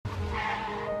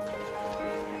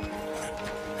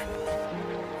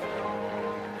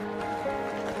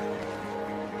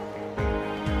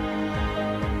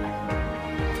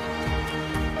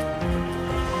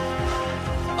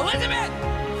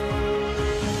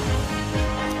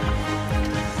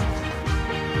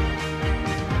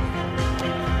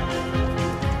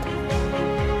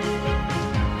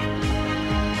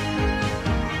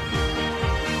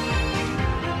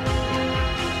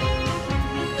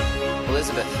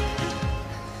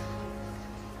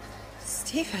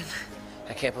Stephen.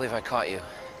 I can't believe I caught you.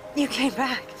 You came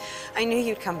back. I knew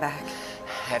you'd come back.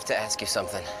 I have to ask you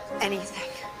something. Anything.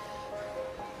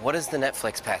 What is the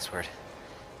Netflix password?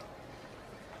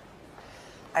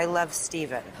 I love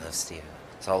Stephen. I love Steven.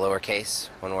 It's all lowercase,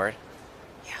 one word?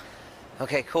 Yeah.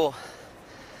 Okay, cool.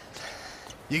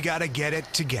 You gotta get it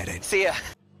to get it. See ya.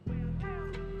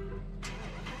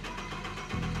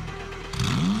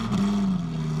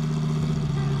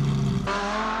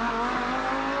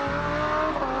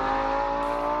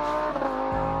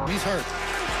 He's hurt.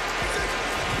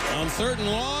 On third and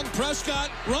long,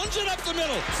 Prescott runs it up the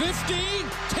middle. 15,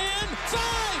 10, 5,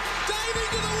 diving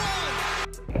to the one.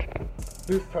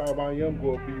 This time I am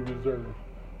going to be reserved.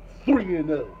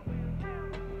 3-0.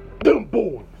 Them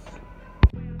boys.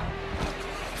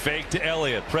 Fake to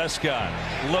Elliott. Prescott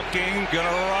looking,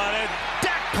 gonna run it.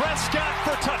 Dak Prescott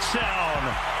for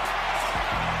touchdown.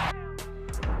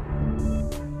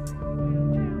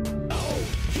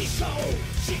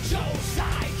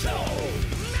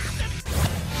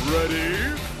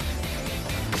 Ready?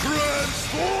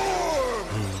 Transform!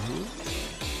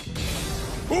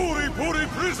 Puri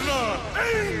prisoner,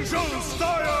 angel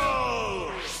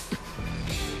style!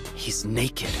 He's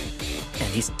naked, and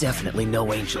he's definitely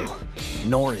no angel.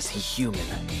 Nor is he human.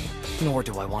 Nor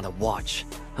do I want to watch.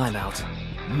 I'm out.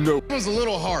 Nope. It was a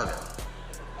little harder.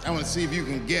 I want to see if you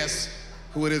can guess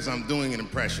who it is I'm doing an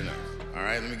impression of. All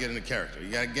right, let me get into character.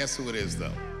 You gotta guess who it is,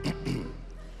 though.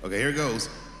 Okay, here goes.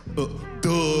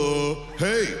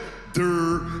 Hey,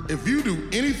 if you do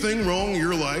anything wrong in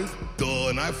your life,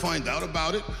 and I find out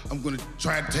about it, I'm gonna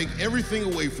try to take everything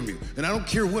away from you. And I don't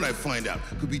care when I find out.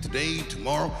 Could be today,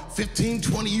 tomorrow, 15,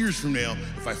 20 years from now.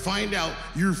 If I find out,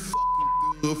 you're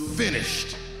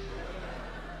finished.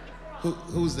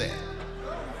 Who's that?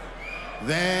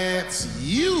 That's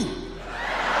you.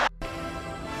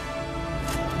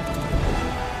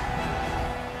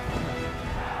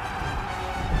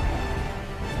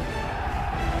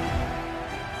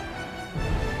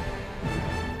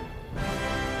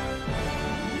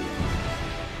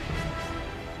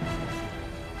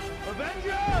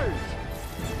 Avengers!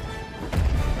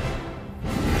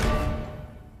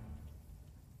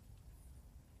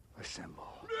 Assemble.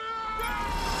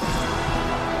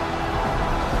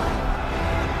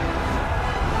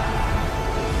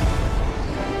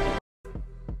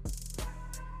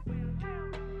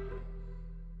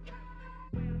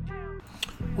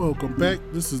 Welcome back.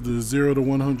 This is the 0 to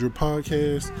 100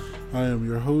 podcast. I am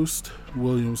your host,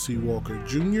 William C. Walker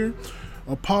Jr.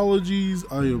 Apologies,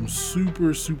 I am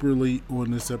super late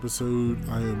on this episode.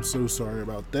 I am so sorry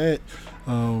about that.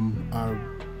 I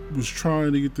was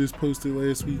trying to get this posted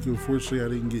last week. Unfortunately, I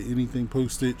didn't get anything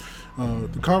posted.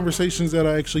 The conversations that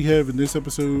I actually have in this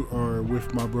episode are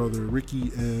with my brother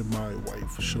Ricky and my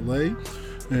wife Shalay.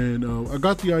 And I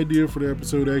got the idea for the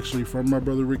episode actually from my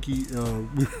brother Ricky.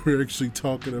 We were actually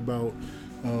talking about,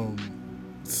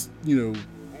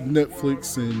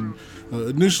 Netflix, and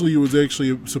initially it was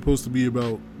actually supposed to be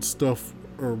about stuff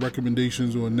or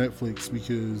recommendations on Netflix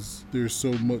because there's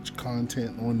so much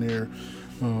content on there.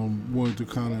 Wanted to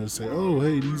kind of say, oh,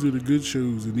 hey, these are the good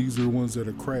shows and these are the ones that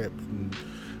are crap. And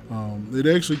it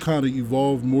actually kind of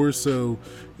evolved more so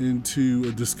into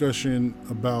a discussion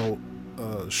about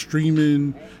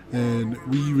streaming, and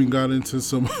we even got into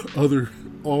some other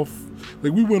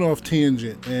we went off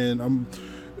tangent, and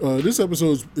this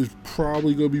episode is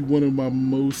probably going to be one of my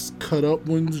most cut up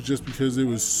ones just because it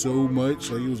was so much.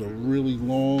 Like, it was a really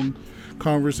long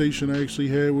conversation I actually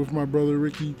had with my brother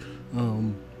Ricky.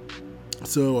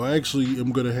 So I actually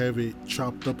am going to have it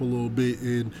chopped up a little bit,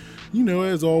 and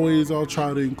as always, I'll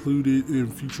try to include it in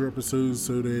future episodes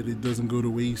so that it doesn't go to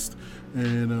waste.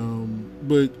 And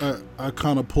but I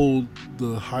kind of pulled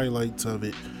the highlights of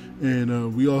it,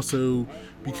 and we also,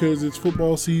 because it's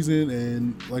football season,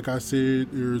 and like I said,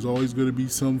 there's always going to be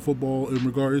some football in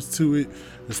regards to it,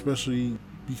 especially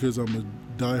because I'm a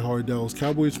diehard Dallas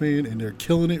Cowboys fan and they're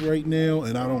killing it right now,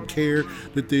 and I don't care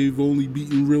that they've only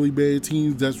beaten really bad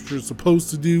teams. That's what you're supposed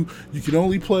to do. You can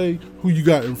only play who you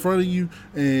got in front of you,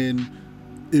 and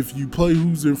if you play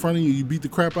who's in front of you, you beat the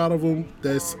crap out of them,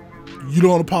 you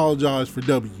don't apologize for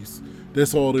W's.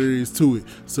 That's all there is to it.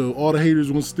 So all the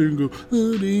haters want to sit there and go,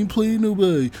 oh, they ain't played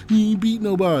nobody, you ain't beat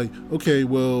nobody. Okay,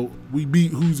 well, we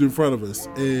beat who's in front of us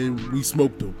and we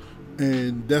smoked them.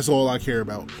 And that's all I care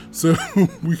about. So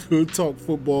we could talk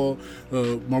football.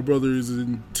 My brother is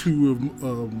in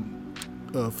 2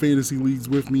 of fantasy leagues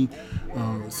with me.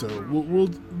 So we'll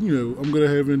I'm going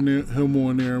to have him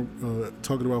on there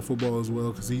talking about football as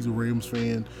well because he's a Rams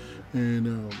fan.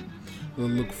 And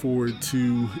look forward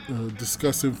to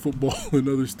discussing football and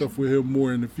other stuff with him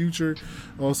more in the future.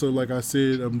 Also, like I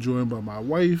said, I'm joined by my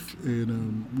wife,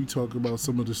 and we talk about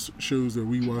some of the shows that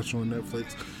we watch on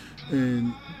Netflix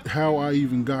and how I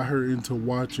even got her into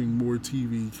watching more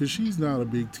TV, because she's not a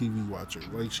big TV watcher.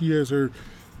 Like, she has her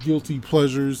guilty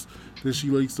pleasures that she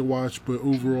likes to watch, but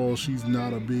overall she's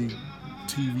not a big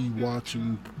TV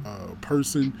watching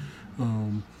person.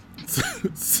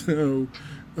 So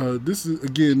this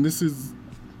is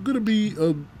gonna be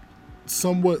a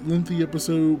somewhat lengthy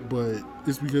episode, but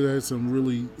it's because I had some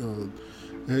really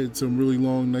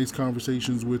long, nice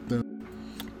conversations with them.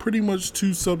 Pretty much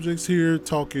two subjects here,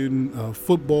 talking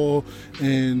football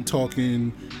and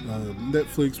talking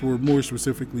Netflix, or more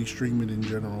specifically streaming in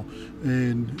general.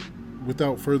 And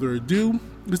without further ado,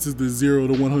 this is the 0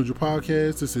 to 100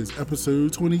 podcast. This is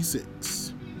episode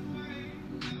 26.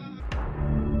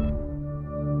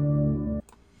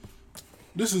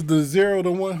 This is the 0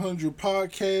 to 100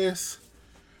 podcast.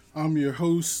 I'm your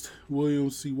host,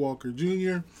 William C. Walker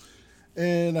Jr.,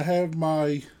 and I have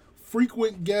my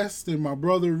frequent guest and my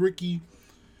brother Ricky,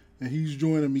 and he's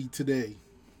joining me today.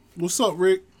 What's up,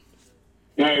 Rick?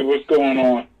 Hey, what's going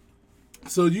on?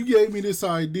 So you gave me this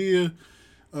idea.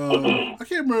 I can't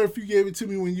remember if you gave it to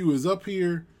me when you was up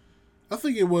here. I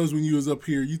think it was when you was up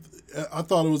here. I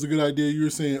thought it was a good idea. You were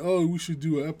saying, "Oh, we should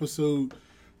do an episode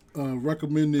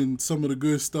recommending some of the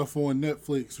good stuff on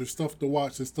Netflix, or stuff to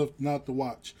watch and stuff not to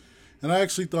watch." And I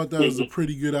actually thought that was a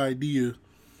pretty good idea.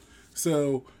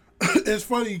 So it's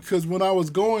funny because when I was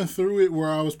going through it, where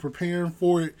I was preparing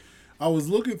for it, I was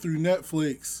looking through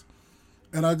Netflix,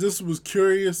 and I just was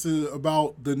curious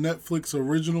about the Netflix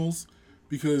originals,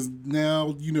 because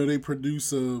now, you know, they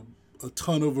produce a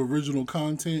ton of original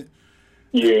content.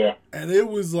 Yeah. And it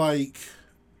was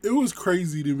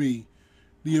crazy to me,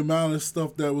 the amount of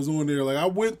stuff that was on there. Like, I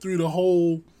went through the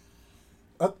whole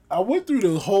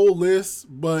list,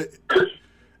 but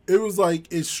it was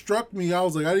like, it struck me. I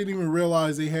was like, I didn't even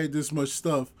realize they had this much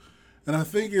stuff. And I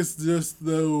think it's just,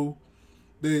 though,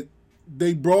 that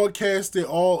they broadcast it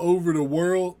all over the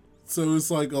world. So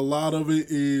it's like a lot of it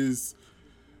is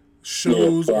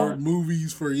shows or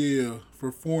movies for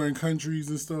foreign countries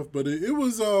and stuff. But it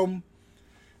was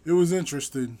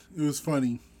interesting. It was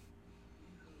funny.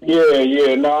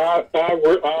 Yeah. No,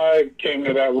 I came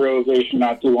to that realization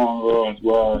not too long ago as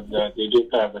well, that they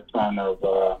just have a ton of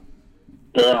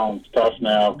their own stuff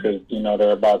now, because, you know,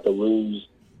 they're about to lose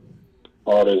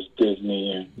all this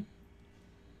Disney and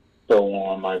so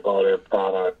on, like all their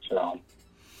products.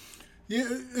 Yeah,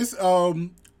 it's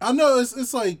I know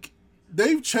it's like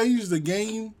they've changed the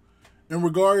game in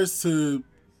regards to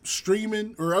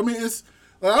streaming. Or I mean, it's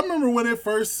like, I remember when I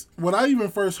even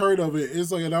first heard of it.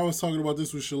 It's like, and I was talking about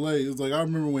this with Chalet. It's like, I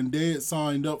remember when Dad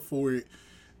signed up for it,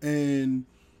 and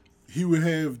he would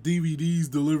have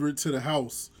DVDs delivered to the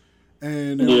house.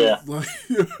 And it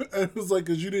was like,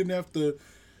 because you didn't have to.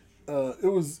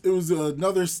 It was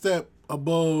another step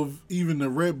above even the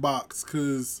Red Box,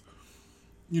 because,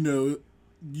 you know,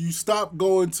 you stopped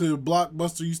going to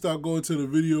Blockbuster, you stopped going to the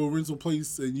video rental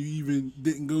place, and you even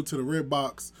didn't go to the Red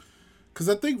Box, because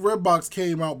I think Red Box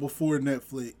came out before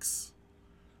Netflix,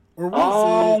 or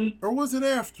was it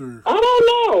after? I don't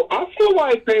know. I feel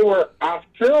like they were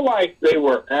after.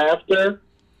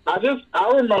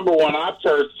 I remember when I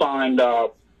first signed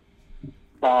up,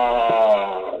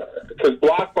 because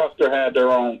Blockbuster had their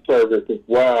own service as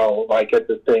well, like at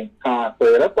the same time.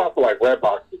 So that's also like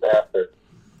Redbox is after.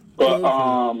 But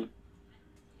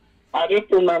I just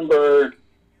remembered.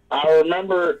 I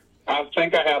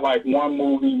think I had like one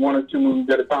or two movies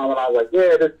at a time, and I was like,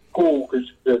 "Yeah, this is cool," because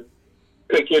you could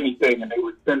pick anything, and they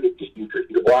would send it to you because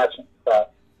you're watching stuff.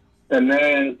 And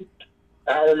then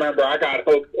I remember I got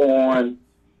hooked on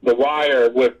The Wire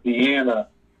with Deanna,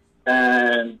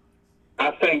 and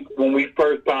I think when we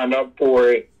first signed up for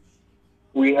it,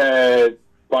 we had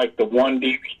like the one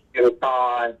DVD at a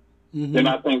time. Mm-hmm. Then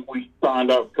I think we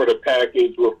signed up for the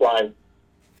package with like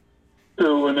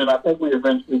 2, and then I think we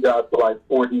eventually got to like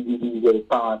 4 DVDs at a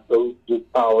time. So we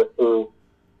just powered through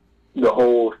the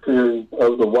whole series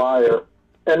of The Wire.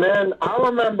 And then I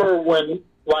remember when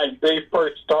like they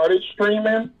first started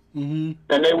streaming, and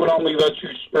they would only let you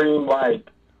stream like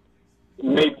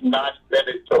maybe 90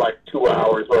 minutes to like 2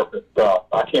 hours worth of stuff.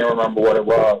 I can't remember what it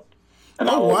was. And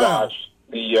I would watch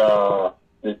the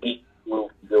deep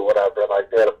movies or whatever.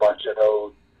 Like, they had a bunch of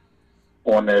those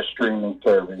on their streaming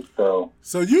service. So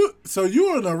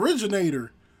you're an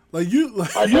originator. I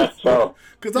guess so.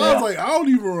 Because I was like, I don't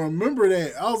even remember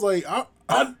that. I was like,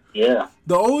 yeah.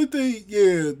 The only thing,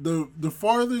 the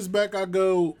farthest back I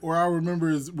go, or I remember,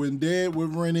 is when Dad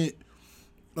would rent it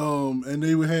and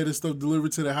they would have this stuff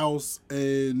delivered to the house,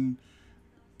 and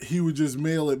he would just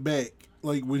mail it back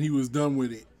like when he was done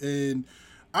with it. And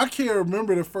I can't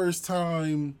remember the first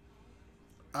time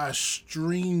I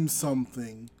streamed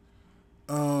something.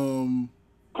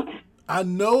 I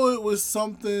know it was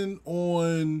something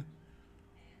on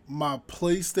my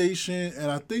PlayStation,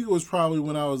 and I think it was probably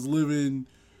when I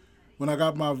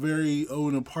got my very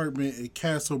own apartment at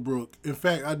Castlebrook. In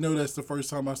fact, I know that's the first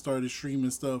time I started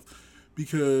streaming stuff,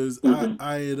 because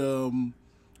I had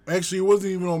actually, it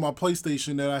wasn't even on my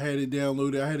PlayStation that I had it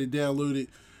downloaded. I had it downloaded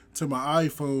to my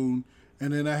iPhone,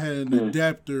 and then I had an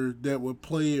adapter that would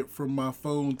play it from my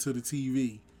phone to the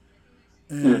TV.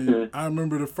 And I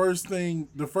remember the first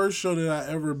show that I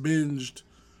ever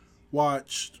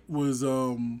watched was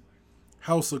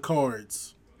House of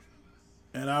Cards.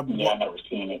 And I've never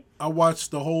seen it. I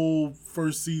watched the whole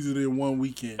first season in one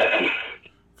weekend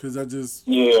because I just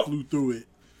flew through it.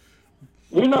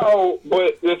 You know,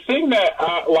 but the thing that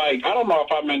I don't know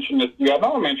if I mentioned this. I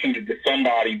know I mentioned it to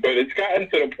somebody, but it's gotten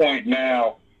to the point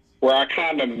now where I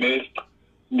kind of missed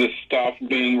the stuff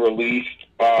being released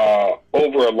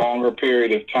over a longer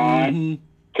period of time.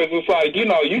 Because it's like, you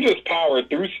know, you just power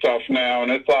through stuff now,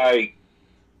 and it's like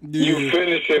you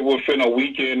finish it within a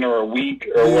weekend or a week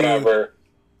or whatever,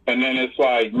 and then it's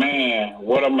like, man,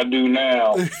 what am I do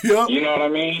now? You know what I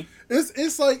mean?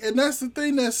 It's like, and that's the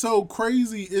thing that's so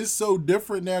crazy. It's so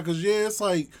different now because it's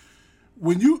like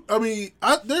when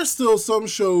there's still some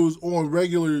shows on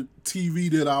regular TV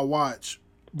that I watch,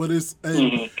 but it's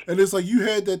and it's like you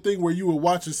had that thing where you would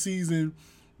watch a season,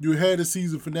 you had a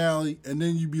season finale, and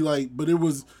then you'd be like, but it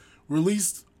was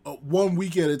released 1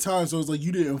 week at a time, so it's like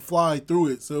you didn't fly through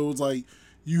it. So it was like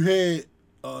you had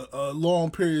a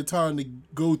long period of time to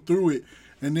go through it,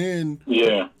 and then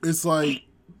it's like.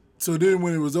 So then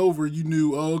when it was over, you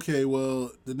knew, oh, okay,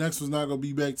 well, the next one's not going to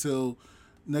be back till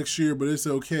next year, but it's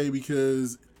okay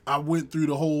because I went through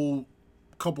the whole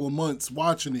couple of months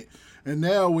watching it. And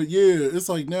now it's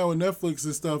like now with Netflix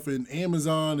and stuff and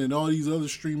Amazon and all these other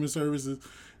streaming services,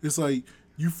 it's like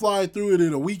you fly through it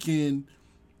in a weekend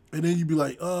and then you be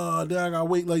like, oh, then I got to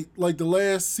wait. Like the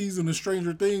last season of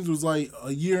Stranger Things was like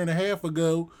a year and a half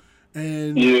ago.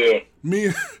 And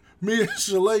me and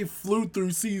Chalet flew through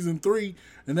season 3.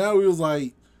 And now we was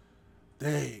like,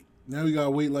 dang, now we got to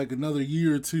wait like another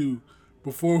year or two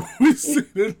before we see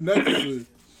the next one.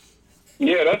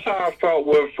 Yeah, that's how I felt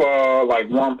with like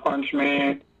One Punch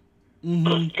Man.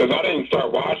 Because I didn't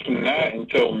start watching that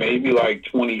until maybe like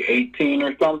 2018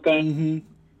 or something.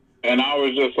 And I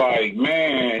was just like,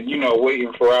 man, you know,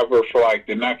 waiting forever for like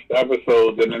the next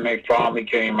episodes, and then they finally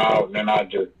came out, and then I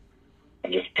just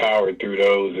powered through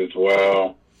those as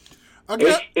well. I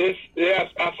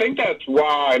think that's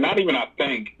why,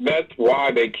 that's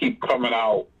why they keep coming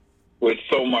out with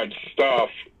so much stuff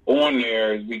on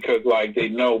there, is because like they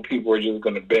know people are just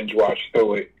going to binge watch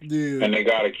through it, and they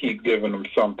got to keep giving them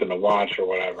something to watch or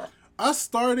whatever. I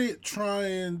started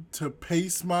trying to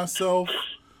pace myself.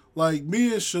 Like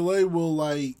me and Chalet will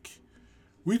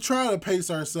we try to pace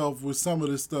ourselves with some of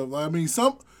this stuff. Like, I mean,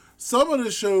 some of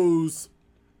the shows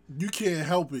you can't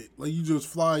help it. Like you just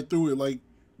fly through it. Like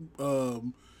a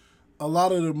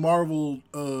lot of the Marvel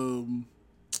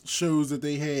shows that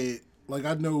they had, like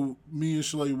I know me and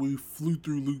Chalet, we flew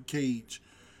through Luke Cage,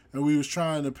 and we was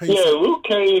trying to pace. Yeah, Luke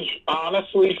Cage,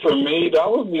 honestly, for me, that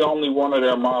was the only one of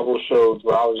their Marvel shows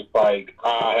where I was just like,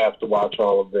 I have to watch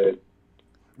all of it.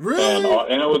 Really?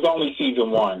 And it was only season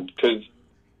 1, because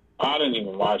I didn't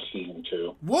even watch season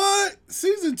 2. What?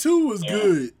 Season 2 was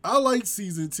good. I liked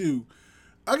season 2.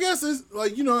 I guess it's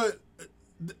like, you know,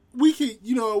 we can,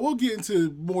 you know, we'll get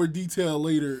into more detail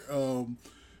later. We'll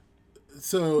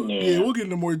get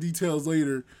into more details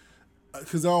later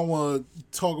because I don't want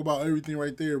to talk about everything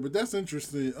right there. But that's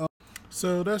interesting.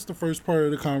 So that's the first part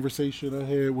of the conversation I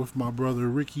had with my brother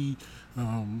Ricky,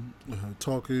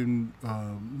 talking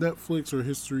Netflix or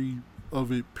history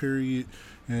of it, period,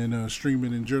 and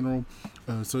streaming in general.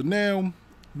 So now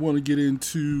I want to get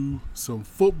into some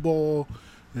football.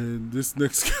 And this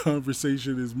next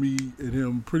conversation is me and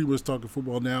him pretty much talking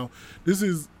football now. This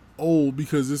is old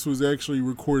because this was actually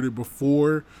recorded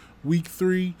before week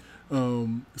 3.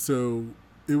 So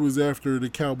it was after the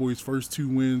Cowboys' first 2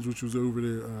 wins, which was over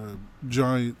the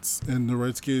Giants and the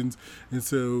Redskins. And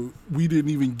so we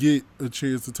didn't even get a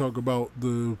chance to talk about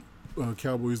the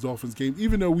Cowboys-Dolphins game,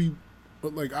 even though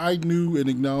I knew and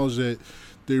acknowledged that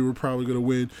they were probably going to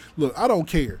win. Look, I don't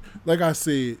care. Like I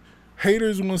said,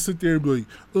 haters want to sit there and be like,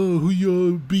 oh, who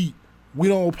y'all beat? We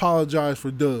don't apologize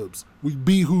for dubs. We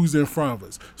beat who's in front of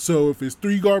us. So if it's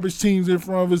 3 garbage teams in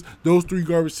front of us, those 3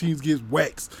 garbage teams get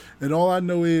waxed. And all I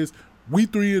know is we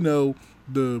 3-0.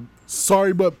 The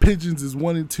Sorry But Pigeons is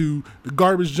 1-2. The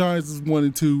Garbage Giants is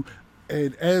 1-2.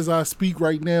 And as I speak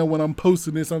right now, when I'm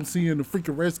posting this, I'm seeing the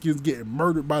freaking Redskins getting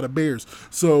murdered by the Bears.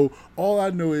 So all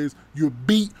I know is you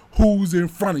beat who's in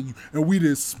front of you. And we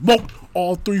just smoked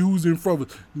all three who's in front of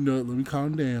us. You know, let me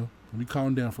calm down. Let me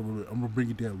calm down for a little bit. I'm going to bring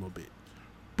it down a little bit.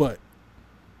 But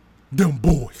them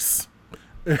boys.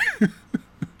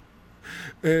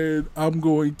 And I'm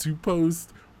going to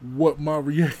post what my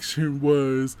reaction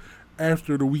was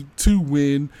after the week 2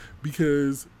 win,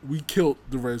 because we killed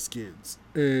the Redskins.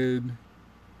 And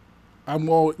I'm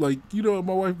all like, you know,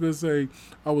 my wife gonna say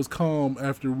I was calm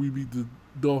after we beat the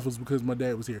Dolphins because my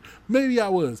dad was here. Maybe I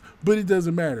was, but it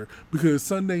doesn't matter, because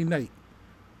Sunday night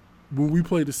when we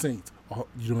play the Saints,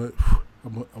 you know what,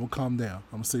 I'm gonna calm down.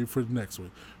 I'm gonna save it for the next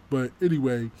one. But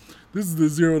anyway, this is the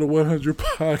 0 to 100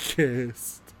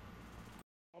 podcast.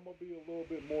 I'm gonna be a little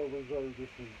bit more reserved this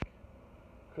week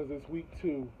because it's week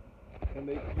 2. And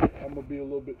I'm going to be a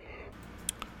little bit...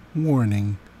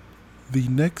 Warning. The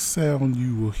next sound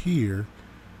you will hear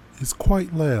is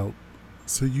quite loud,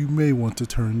 so you may want to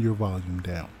turn your volume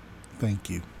down. Thank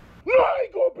you. I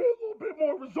ain't going to be a little bit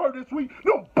more reserved this week.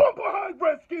 No bump behind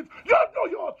Redskins. Y'all know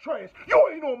y'all trash. You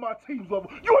ain't on my team's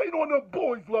level. You ain't on the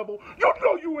boys' level. You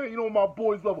know you ain't on my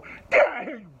boys' level. Get out of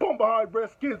here, you bump behind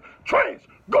Redskins. Trash.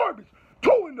 Garbage.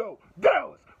 2-0.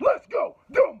 Dallas. Let's go.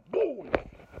 Them boys.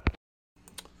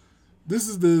 This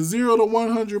is the 0 to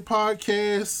 100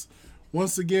 podcast.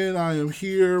 Once again, I am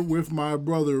here with my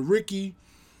brother Ricky.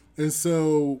 And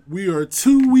so we are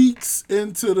 2 weeks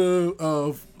into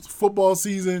the football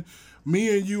season.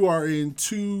 Me and you are in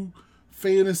 2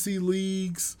 fantasy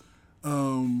leagues.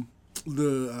 The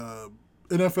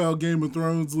NFL Game of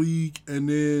Thrones league. And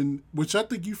then, which I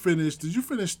think you finished. Did you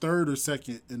finish 3rd or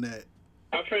 2nd in that?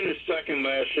 I finished 2nd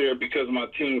last year because my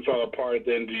team fell apart at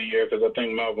the end of the year because I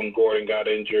think Melvin Gordon got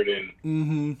injured and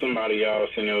somebody else,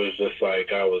 and it was just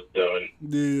like I was done.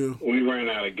 Yeah. We ran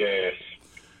out of gas.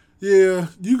 Yeah,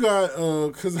 you got,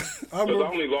 because I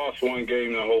only lost 1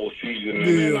 game the whole season,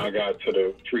 and then I got to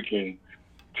the freaking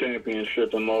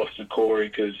championship and lost to Corey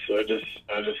because I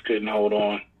just couldn't hold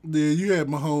on. Yeah, you had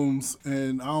Mahomes,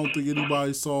 and I don't think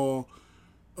anybody saw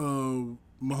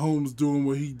Mahomes doing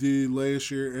what he did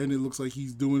last year, and it looks like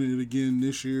he's doing it again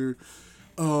this year.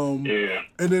 And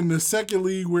then the second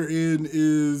league we're in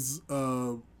is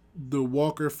the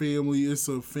Walker family. It's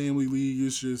a family league.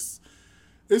 It's just,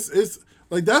 it's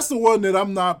like, that's the one that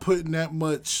I'm not putting that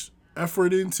much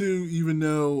effort into, even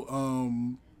though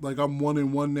like I'm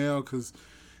 1-1 now, because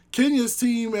Kenya's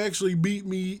team actually beat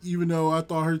me, even though I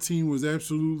thought her team was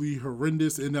absolutely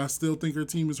horrendous, and I still think her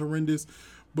team is horrendous.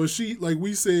 But she, like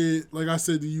I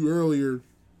said to you earlier,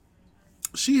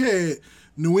 she had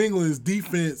New England's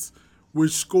defense,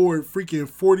 which scored freaking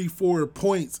 44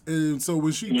 points. And so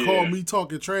when she called me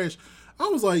talking trash, I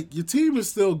was like, your team is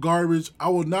still garbage. I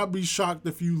will not be shocked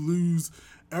if you lose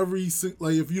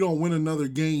if you don't win another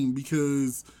game,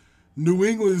 because New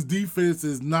England's defense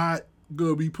is not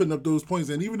going to be putting up those points.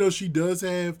 And even though she does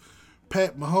have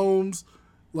Pat Mahomes,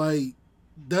 like,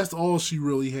 that's all she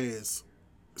really has.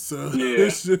 So yeah.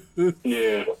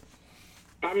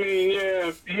 I mean,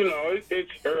 you know,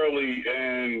 it's early,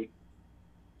 and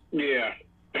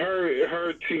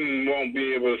her team won't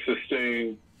be able to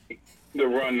sustain the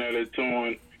run that it's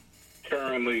on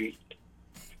currently.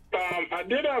 I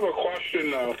did have a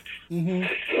question though,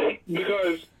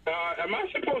 because am I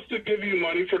supposed to give you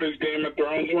money for this Game of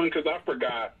Thrones one? Because I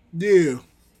forgot. Yeah.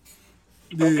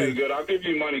 Okay, good. I'll give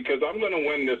you money because I'm going to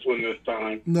win this one this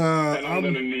time. Nah. And I'm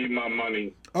going to need my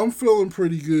money. I'm feeling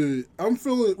pretty good.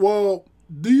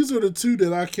 These are the 2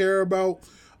 that I care about.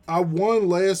 I won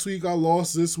last week. I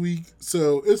lost this week.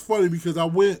 So it's funny because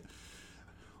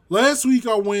last week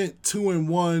I went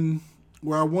 2-1,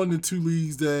 where I won the 2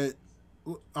 leagues that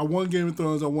I won Game of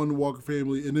Thrones, I won the Walker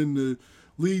family, and then the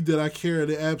league that I care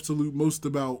the absolute most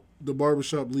about, the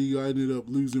Barbershop League, I ended up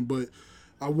losing. But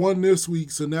I won this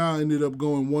week, so now I ended up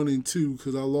going 1-2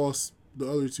 because I lost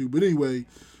the other 2. But anyway,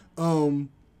 I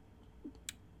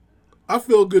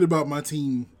feel good about my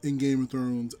team in Game of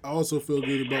Thrones. I also feel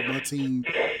good about my team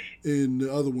in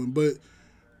the other one. But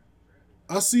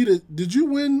I see that. Did you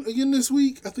win again this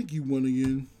week? I think you won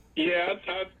again. Yeah,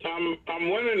 I'm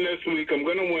winning this week. I'm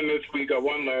going to win this week. I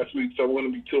won last week, so I'm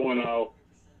going to be 2-0.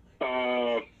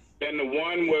 And the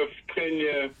one with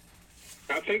Kenya,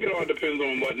 I think it all depends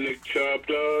on what Nick Chubb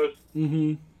does.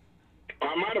 I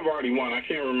might have already won. I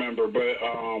can't remember, but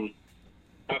I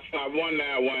won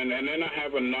that one. And then I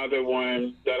have another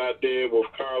one that I did with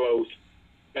Carlos.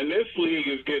 And this league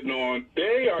is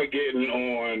they are getting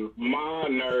on my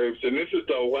nerves. And this is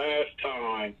the last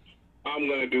time I'm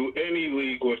going to do any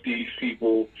league with these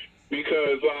people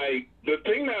because, like, the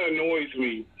thing that annoys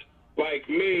me, like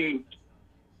me,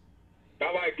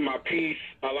 I like my peace.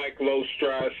 I like low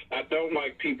stress. I don't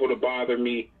like people to bother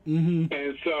me. Mm-hmm.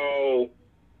 And so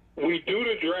we do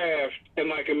the draft, and,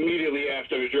 like, immediately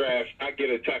after the draft, I get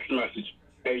a text message.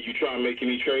 Hey, you trying to make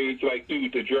any trades? Like,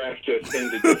 dude, the draft just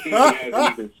ended. The season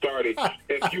hasn't even started.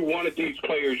 If you wanted these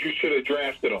players, you should have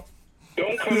drafted them.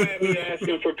 Don't come at me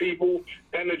asking for people,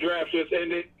 and the draft just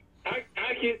ended. I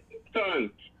get, son,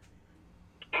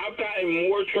 I've gotten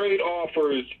more trade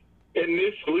offers in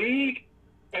this league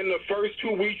in the first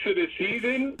 2 weeks of the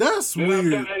season. That's than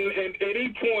weird. I've gotten at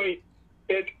any point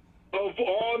of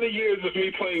all the years of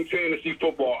me playing fantasy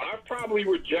football. I've probably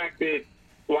rejected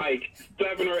like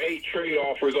 7 or 8 trade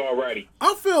offers already.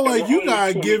 I feel like you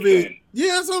gotta give it.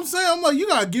 Yeah, that's what I'm saying. I'm like, you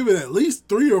gotta give it at least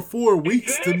 3 or 4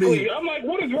 weeks to me. I'm like,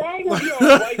 what is wrong with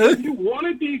y'all? Like, if you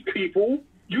wanted these people,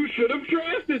 you should have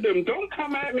drafted them. Don't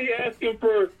come at me asking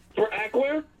for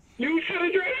Eckler. You should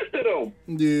have drafted him.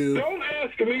 Yeah. Don't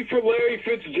ask me for Larry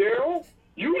Fitzgerald.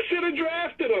 You should have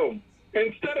drafted him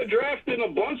instead of drafting a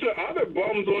bunch of other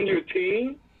bums on your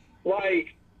team.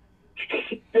 Like,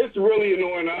 it's really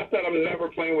annoying. I said I'm never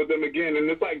playing with them again. And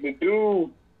it's like the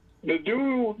dude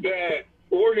that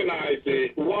organized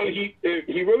it, one, he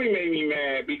really made me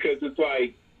mad because it's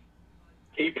like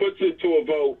he puts it to a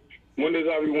vote. When does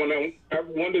everyone want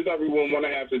to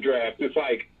have the draft? It's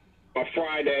like a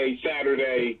Friday,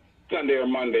 Saturday, Sunday, or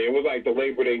Monday. It was like the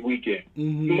Labor Day weekend.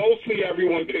 Mm-hmm. Mostly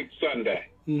everyone picked Sunday.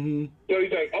 Mm-hmm. So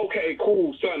he's like, okay,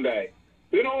 cool, Sunday.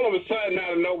 Then all of a sudden,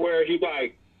 out of nowhere, he's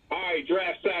like, all right,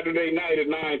 draft Saturday night at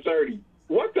 9:30.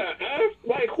 What the F?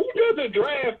 Like, who does a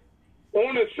draft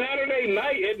on a Saturday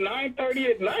night at 9:30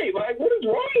 at night? Like, what is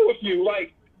wrong with you?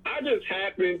 Like, I just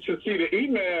happened to see the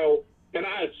email, and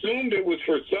I assumed it was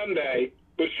for Sunday,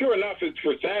 but sure enough, it's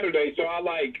for Saturday. So I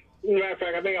matter of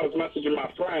fact, I think I was messaging my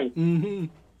friend. Mm-hmm.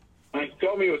 And he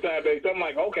told me it was Saturday, so I'm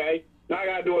like, okay, now I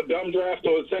got to do a dumb draft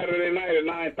on Saturday night at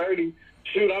 9:30.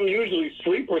 Shoot, I'm usually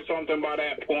asleep or something by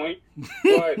that point.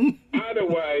 But either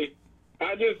way,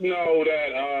 I just know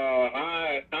that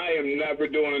I am never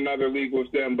doing another league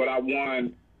with them, but I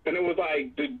won. And it was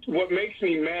like, what makes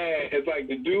me mad is like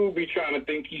the dude be trying to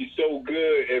think he's so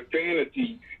good at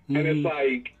fantasy, and it's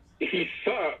like he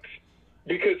sucks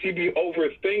because he be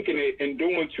overthinking it and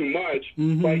doing too much.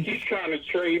 Mm-hmm. Like he's trying to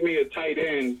trade me a tight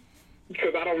end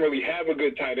because I don't really have a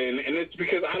good tight end, and it's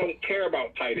because I don't care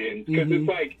about tight ends. Because it's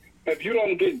like, if you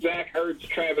don't get Zach Ertz,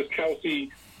 Travis Kelce,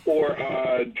 or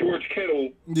George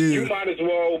Kittle, you might as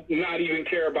well not even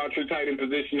care about your tight end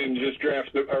position and just draft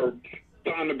or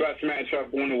find the best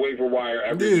matchup on the waiver wire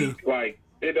every week. Like,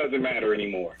 it doesn't matter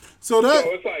anymore. So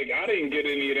it's like, I didn't get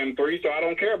any of them 3, so I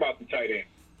don't care about the tight end.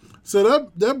 So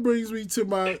that brings me to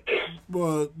my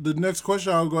the next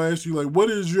question I was going to ask you. Like, what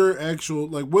is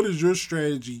your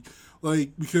strategy?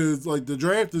 Like, because like the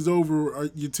draft is over,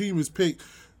 your team is picked.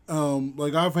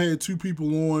 Like I've had 2 people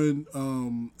on,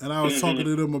 and I was talking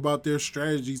to them about their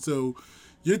strategy. So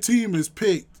your team is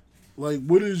picked. Like,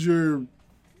 what is your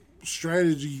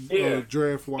strategy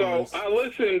draft wise? So I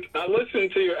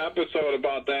listened to your episode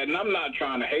about that, and I'm not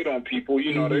trying to hate on people.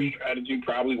 You know, their strategy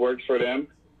probably works for them.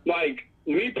 Like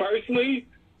me personally,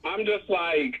 I'm just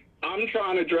like, I'm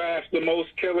trying to draft the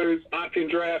most killers I can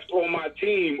draft on my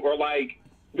team, or like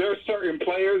there are certain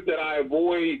players that I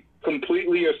avoid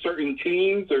completely, or certain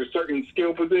teams or certain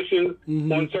skill positions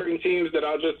on certain teams that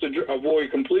I'll just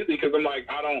avoid completely because I'm like,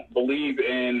 I don't believe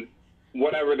in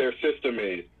whatever their system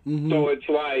is. So it's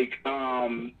like, I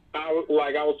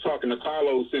was talking to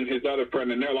Carlos and his other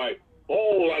friend, and they're like,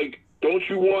 oh, like, don't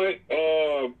you want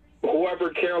whoever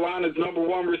Carolina's number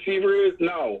 1 receiver is?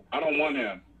 No, I don't want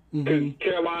him because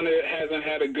Carolina hasn't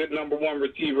had a good number 1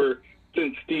 receiver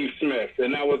since Steve Smith,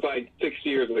 and that was like 6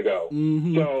 years ago.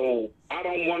 So I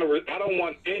don't want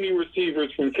any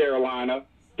receivers from Carolina.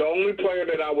 The only player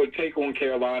that I would take on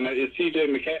Carolina is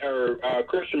Christian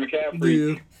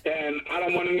McCaffrey, and I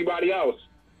don't want anybody else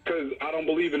because I don't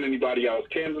believe in anybody else.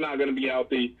 Cam's not going to be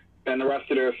healthy, and the rest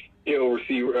of their skill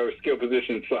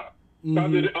positions suck.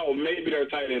 Maybe their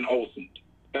tight end Olsen.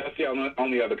 That's the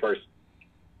only other person,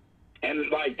 and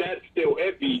like that's still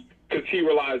iffy because he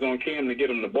relies on Cam to get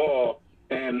him the ball,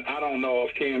 and I don't know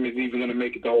if Cam is even going to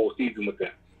make it the whole season with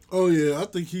that. Oh yeah, I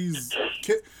think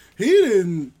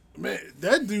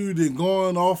that dude had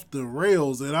gone off the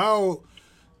rails, and I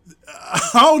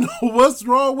don't know what's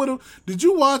wrong with him. Did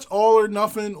you watch All or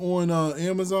Nothing on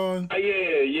Amazon?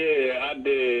 Yeah, I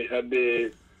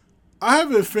did. I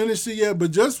haven't finished it yet,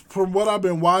 but just from what I've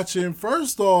been watching,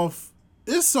 first off,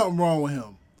 it's something wrong with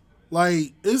him.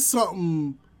 Like, it's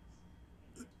something.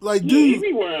 like, Yeah, dude. you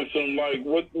be wearing some, like,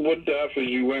 what the F is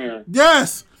you wearing?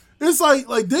 Yes, it's like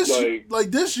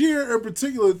this year in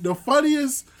particular. The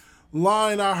funniest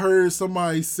line I heard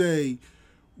somebody say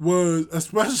was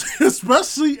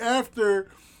especially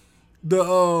after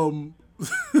the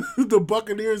the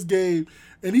Buccaneers game,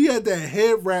 and he had that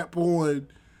head wrap on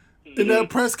in that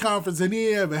press conference, and he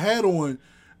didn't have a hat on,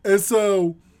 and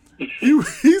so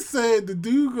he said the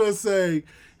dude gonna say,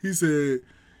 he said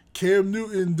Cam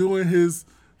Newton doing his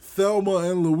Thelma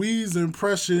and Louise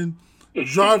impression,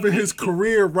 driving his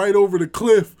career right over the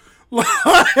cliff.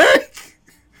 Like,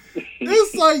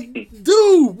 it's like,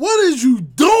 dude, what is you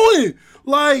doing?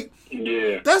 Like,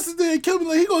 Yeah. that's the thing. Kevin,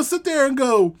 like, he gonna sit there and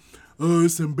go, "Oh,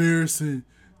 it's embarrassing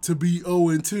to be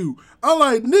 0-2." I'm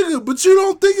like, nigga, but you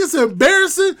don't think it's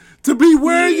embarrassing to be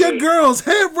wearing your girl's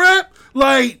head wrap?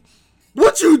 Like,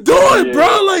 what you doing,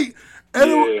 bro? Like,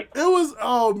 and it was,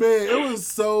 oh man, it was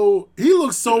so, he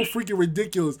looked so freaking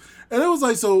ridiculous. And it was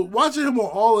like, so watching him on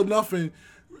All or Nothing,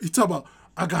 he talking about,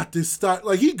 I got this style,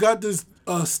 like, he got this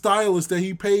stylist that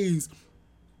he pays.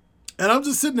 And I'm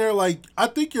just sitting there like, I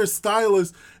think your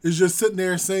stylist is just sitting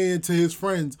there saying to his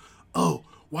friends, "Oh,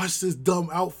 watch this dumb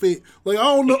outfit." Like, I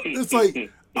don't know. It's like,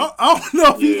 I don't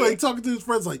know if he's like talking to his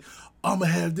friends like, "I'm going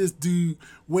to have this dude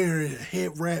wearing a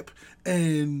head wrap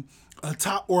and a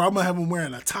top, or I'm going to have him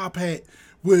wearing a top hat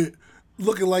with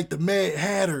looking like the Mad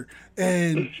Hatter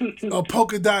and a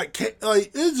polka dot."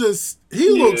 Like, it's just, he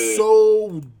looks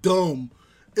so dumb.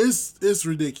 It's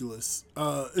ridiculous.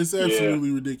 It's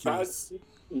absolutely ridiculous.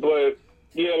 But,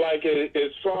 yeah, like,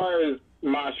 as far as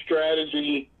my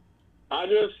strategy, I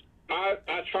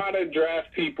try to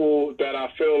draft people that I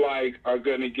feel like are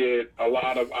going to get a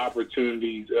lot of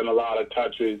opportunities and a lot of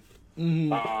touches.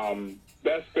 Mm-hmm.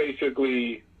 That's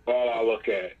basically all I look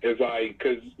at. It's like,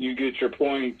 because you get your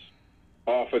points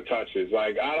off of touches.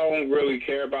 Like, I don't really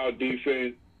care about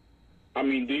defense. I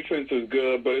mean, defense is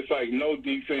good, but it's like no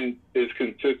defense is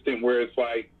consistent where it's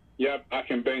like, yep, I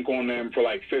can bank on them for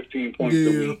like 15 points a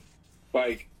week.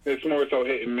 Like, it's more so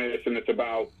hit and miss, and it's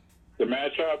about the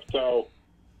matchup. So,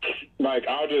 like,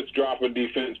 I'll just drop a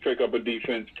defense, pick up a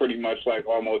defense pretty much like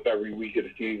almost every week of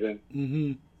the season.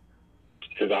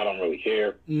 Because I don't really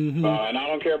care. And I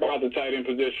don't care about the tight end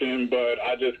position, but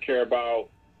I just care about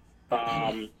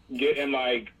getting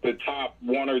like the top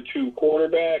one or two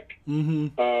quarterback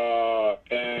and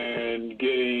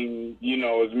getting, you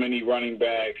know, as many running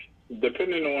backs,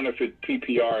 depending on if it's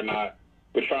PPR or not,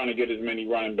 but trying to get as many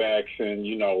running backs and,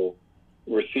 you know,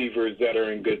 receivers that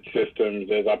are in good systems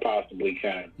as I possibly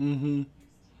can.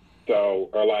 So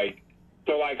I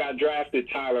drafted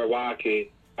Tyler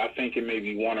Lockett, I think in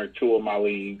maybe one or two of my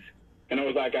leagues. And it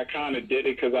was like I kind of did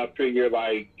it because I figured,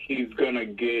 like, he's got to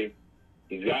get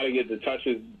the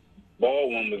touches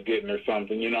Baldwin was getting or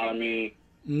something, you know what I mean?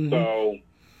 So,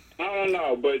 I don't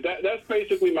know, but that's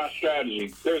basically my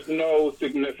strategy. There's no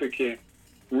significant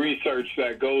research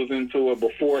that goes into it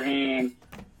beforehand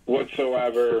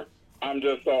whatsoever. I'm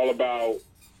just all about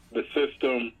the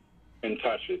system and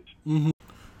touches.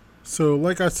 So,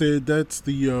 like I said, that's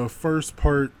the first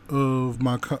part of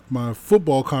my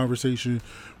football conversation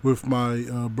with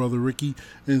my brother Ricky.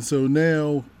 And so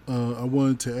now I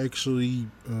wanted to actually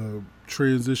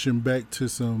transition back to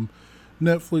some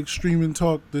Netflix streaming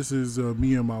talk. This is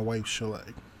me and my wife,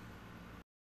 Shalay.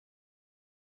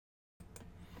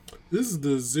 This is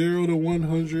the 0 to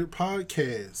 100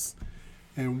 podcast.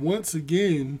 And once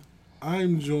again,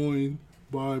 I'm joined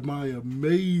by my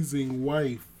amazing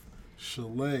wife,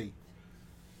 Shalay.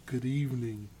 Good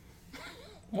evening.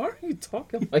 Why are you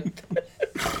talking like that?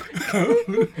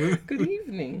 Good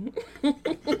evening.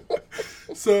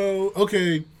 So,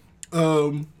 okay,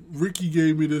 Ricky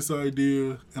gave me this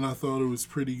idea, and I thought it was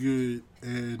pretty good.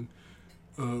 And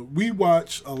we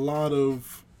watch a lot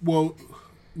of, well,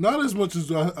 not as much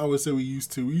as I would say we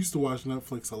used to. We used to watch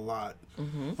Netflix a lot.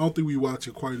 I don't think we watch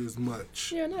it quite as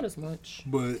much. Yeah, not as much.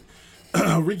 But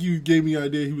Ricky gave me the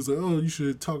idea. He was like, "Oh, you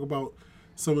should talk about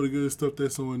some of the good stuff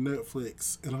that's on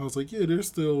Netflix." And I was like, yeah, there's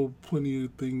still plenty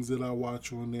of things that I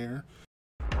watch on there.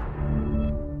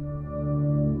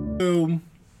 So,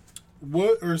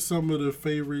 what are some of the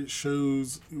favorite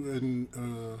shows? And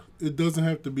it doesn't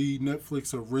have to be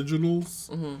Netflix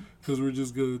originals, because we're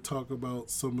just going to talk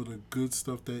about some of the good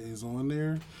stuff that is on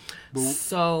there. But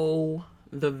so,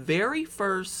 the very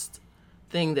first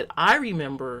thing that I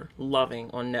remember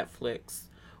loving on Netflix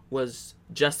was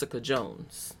Jessica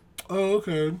Jones. Oh,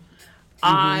 okay.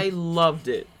 I loved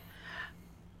it.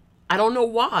 I don't know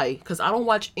why, because I don't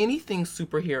watch anything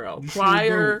superhero.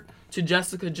 Prior to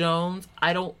Jessica Jones,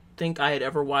 I don't think I had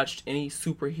ever watched any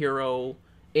superhero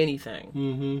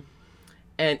anything.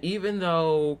 And even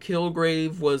though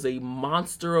Kilgrave was a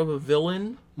monster of a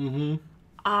villain,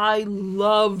 I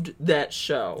loved that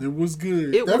show. It was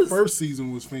good. First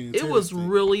season was fantastic. It was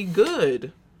really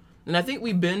good. And I think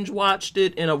we binge watched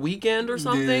it in a weekend or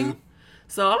something. Yeah.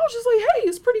 So I was just like, hey,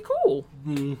 it's pretty cool.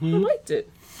 I liked it.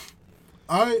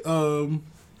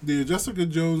 Jessica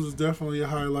Jones was definitely a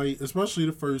highlight, especially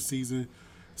the first season.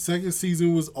 Second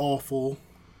season was awful.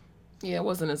 Yeah, it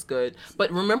wasn't as good. But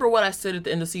remember what I said at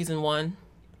the end of season 1?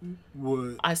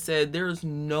 What? I said there's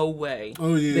no way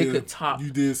they could top. You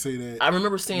did say that. I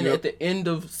remember saying that at the end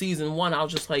of season 1. I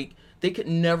was just like, they could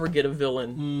never get a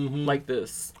villain like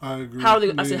this. I agree.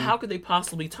 I said, how could they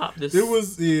possibly top this? It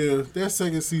was, that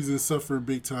second season suffered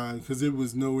big time because it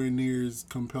was nowhere near as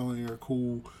compelling or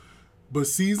cool. But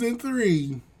season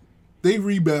 3, they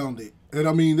rebounded. And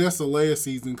I mean, that's the last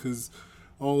season because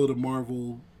all of the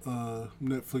Marvel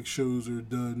Netflix shows are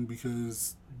done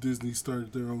because Disney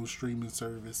started their own streaming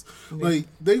service. Yeah. Like,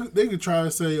 they could try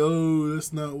to say, oh,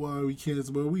 that's not why we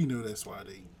canceled, but we know that's why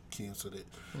they canceled it.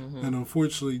 And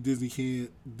unfortunately, Disney can't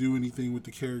do anything with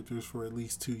the characters for at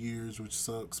least 2 years, which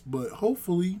sucks. But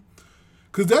hopefully,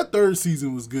 because that third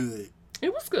season was good.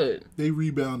 It was good. They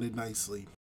rebounded nicely.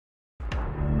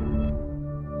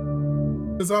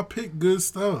 Because I picked good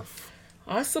stuff.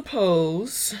 I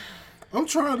suppose. I'm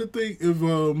trying to think of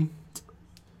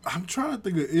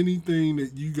anything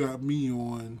that you got me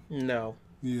on. No.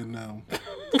 Yeah, no.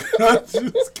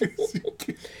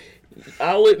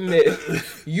 I'll admit,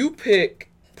 you pick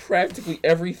practically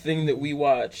everything that we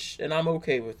watch, and I'm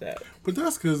okay with that. But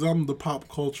that's because I'm the pop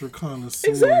culture connoisseur.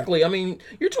 Exactly. I mean,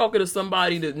 you're talking to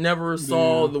somebody that never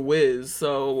saw The Wiz,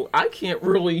 so I can't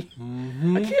really,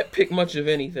 I can't pick much of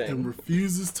anything. And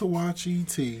refuses to watch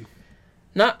E.T.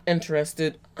 Not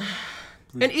interested.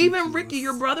 And even Ricky,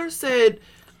 your brother, said,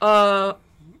 I'm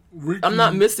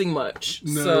not missing much.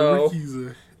 No, so. Ricky's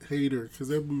a hater because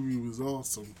that movie was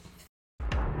awesome.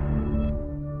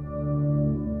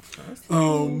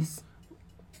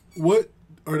 What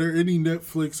are there any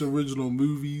Netflix original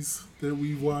movies that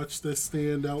we watched that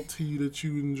stand out to you that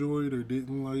you enjoyed or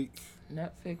didn't like?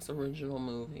 Netflix original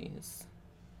movies.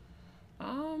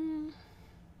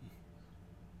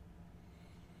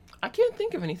 I can't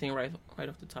think of anything right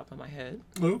off the top of my head.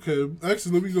 Okay,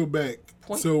 actually, let me go back.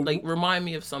 Remind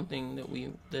me of something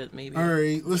that maybe. All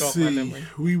right, let's see.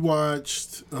 We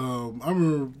watched. I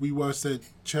remember we watched that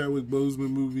Chadwick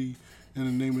Boseman movie, In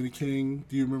the Name of the King.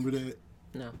 Do you remember that?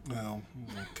 No. No.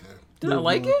 Okay. Did I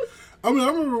like it? I mean,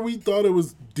 I remember we thought it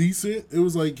was decent. It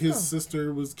was like his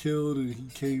sister was killed and he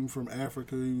came from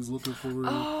Africa. He was looking for her.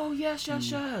 Oh, yes.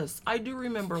 I do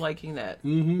remember liking that.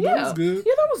 Mm-hmm, yeah. That was good.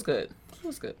 Yeah, that was good. It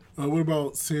was good. What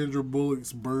about Sandra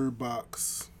Bullock's Bird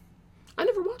Box? I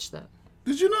never watched that.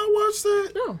 Did you not watch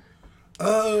that? No.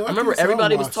 I remember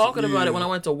everybody was talking about it when I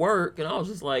went to work, and I was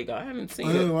just like, I haven't seen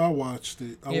it. I watched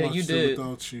it. I watched it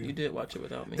without you. You did watch it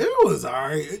without me. It was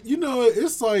alright. You know,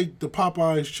 it's like the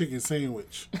Popeye's chicken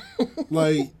sandwich.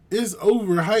 Like, it's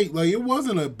overhyped. Like, it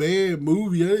wasn't a bad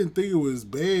movie. I didn't think it was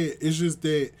bad. It's just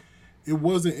that it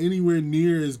wasn't anywhere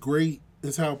near as great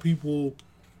as how people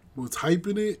was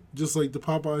hyping it. Just like the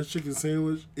Popeye's chicken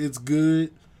sandwich. It's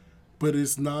good, but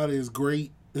it's not as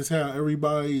great as how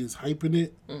everybody is hyping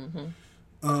it. Mm-hmm.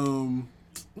 I'm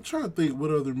trying to think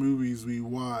what other movies we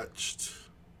watched.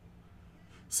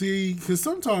 See, because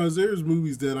sometimes there's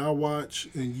movies that I watch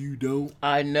and you don't.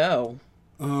 I know.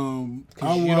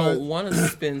 Because you don't want to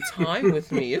spend time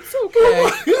with me. It's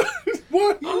okay.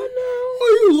 Why? I know. Why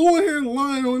are you going here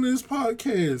lying on this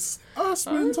podcast? I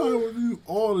spend time with you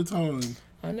all the time.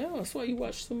 I know. That's why you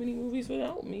watch so many movies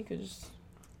without me, because...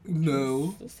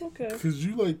 No. It's okay. Because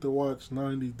you like to watch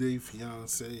 90 Day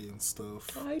Fiancé and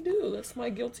stuff. I do. That's my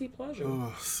guilty pleasure.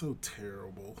 Oh, so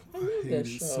terrible. I love hate that it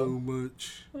show so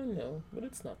much. I know, but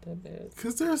it's not that bad.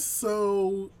 Because they're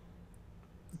so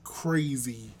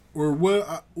crazy. Or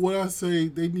what I say,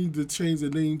 they need to change the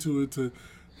name to it to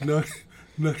 90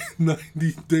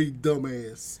 Day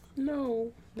Dumbass.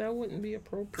 No, that wouldn't be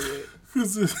appropriate.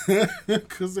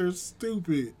 Because they're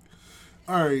stupid.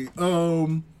 All right.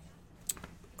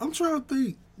 I'm trying to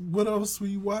think what else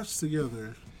we watched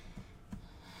together.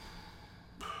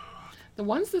 The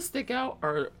ones that stick out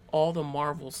are all the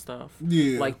Marvel stuff.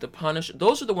 Yeah. Like The Punisher.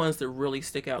 Those are the ones that really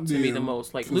stick out to me the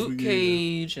most. Like Luke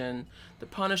Cage and The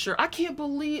Punisher. I can't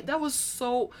believe that was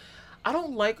so... I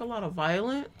don't like a lot of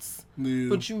violence. Yeah.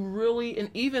 But you really... And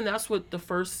even that's what the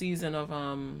first season of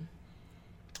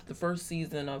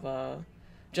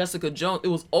Jessica Jones... It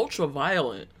was ultra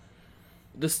violent.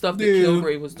 The stuff that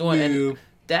Kilgrave was doing. Yeah. And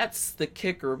that's the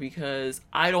kicker, because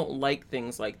I don't like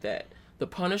things like that. The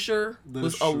Punisher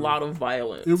was true. a lot of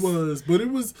violence. It was, but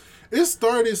it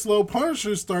started slow.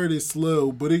 Punisher started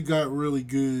slow, but it got really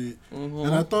good. And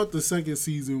I thought the second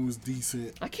season was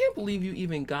decent. I can't believe you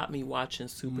even got me watching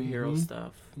superhero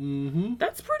stuff.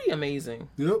 That's pretty amazing.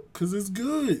 Yep, because it's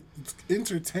good. It's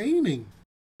entertaining.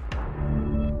 What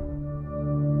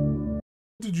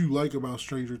did you like about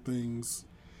Stranger Things?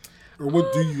 Or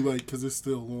what do you like because it's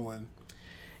still on?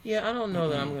 Yeah, I don't know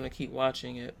that I'm going to keep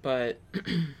watching it, but...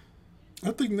 I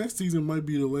think next season might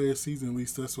be the last season. At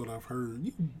least that's what I've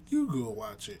heard. You go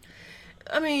watch it.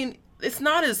 I mean, it's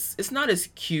not as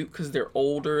cute because they're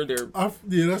older.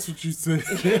 Yeah, that's what you said.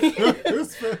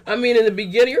 I mean, in the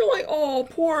beginning, you're like, oh,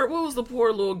 poor. What was the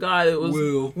poor little guy that was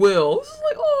Will? It's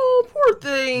like, oh, poor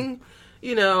thing.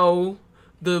 You know,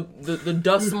 the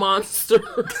dust monster,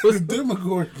 the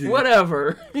Demogorgon,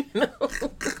 whatever. You know?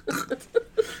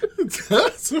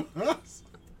 That's what I was.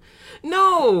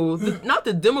 No, not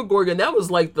the Demogorgon. That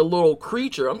was like the little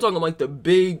creature. I'm talking like the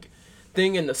big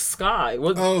thing in the sky.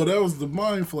 Oh, that was the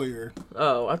Mind Flayer.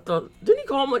 Oh, I thought... Didn't he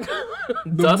call him like...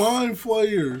 the Mind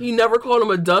Flayer. He never called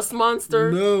him a dust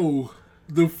monster? No.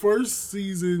 The first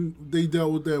season, they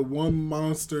dealt with that one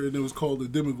monster, and it was called the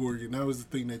Demogorgon. That was the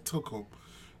thing that took him.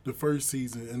 The first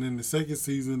season. And then the second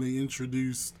season, they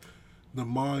introduced the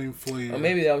Mind Flayer. Oh,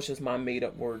 maybe that was just my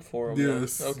made-up word for him.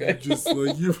 Yes. Then. Okay. Just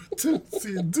like you have a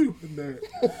tendency of doing that.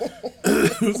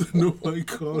 Nobody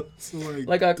called it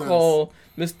like I call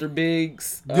Mr.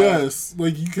 Biggs. Yes.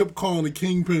 Like you kept calling the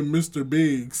Kingpin Mr.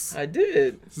 Biggs. I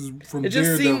did. This is from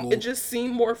Daredevil. It just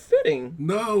seemed more fitting.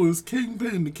 No, it's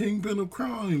Kingpin, the Kingpin of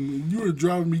crime. And you were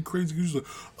driving me crazy. You was like,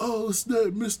 oh, it's not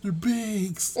Mr.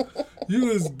 Biggs. you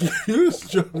was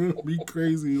driving me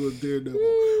crazy with Daredevil.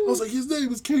 I was like, his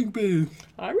name is Kingpin.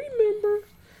 I remember.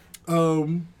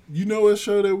 You know a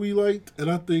show that we liked?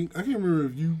 And I can't remember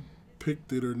if you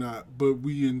picked it or not, but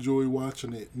we enjoy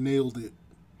watching it. Nailed It.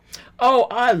 Oh,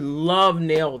 I love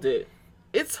Nailed It.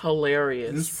 It's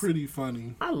hilarious. It's pretty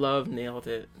funny. I love Nailed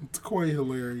It. It's quite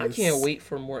hilarious. I can't wait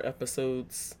for more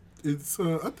episodes. It's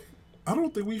I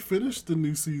don't think we finished the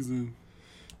new season.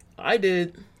 I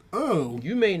did. Oh.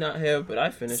 You may not have, but I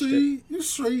finished it. See, you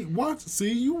straight watch.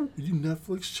 See, you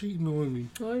Netflix cheating on me.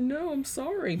 I know, I'm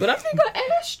sorry. But I think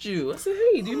I asked you. I said,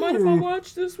 hey, do you mind if I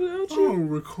watch this without you? I don't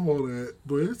recall that,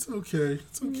 but it's okay.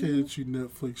 It's okay that you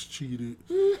Netflix cheated.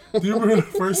 Do you remember the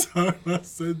first time I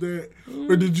said that?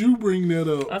 Or did you bring that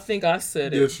up? I think I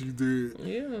said it. Yes, you did.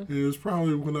 Yeah. And it was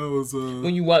probably when I was...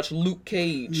 when you watched Luke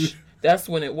Cage. That's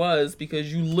when it was,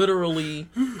 because you literally...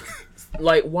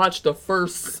 like watched the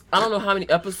first, I don't know how many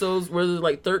episodes, were there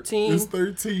like 13? It's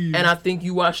 13. And I think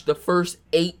you watched the first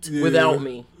 8 without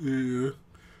me. Yeah.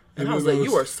 And I was like,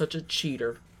 you are such a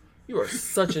cheater. You are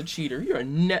such a cheater. You're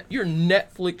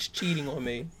Netflix cheating on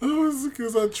me. It was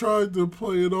because I tried to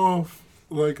play it off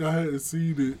like I hadn't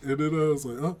seen it. And then I was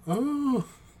like, oh.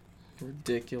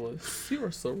 Ridiculous. You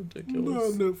are so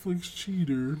ridiculous. I'm not a Netflix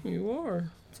cheater. You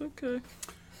are. It's okay.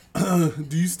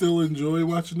 Do you still enjoy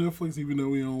watching Netflix, even though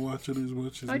we don't watch it as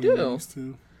much as we used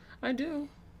to? I do.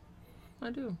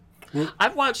 Well,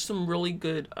 I've watched some really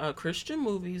good Christian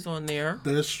movies on there.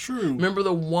 That's true. Remember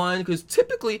the one, because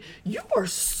typically you are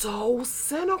so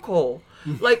cynical.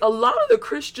 Like a lot of the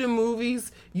Christian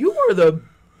movies, you are the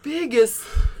biggest,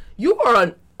 you are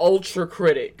an ultra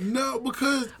critic. No,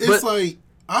 because it's like,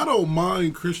 I don't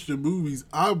mind Christian movies.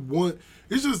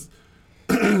 It's just...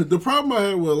 the problem I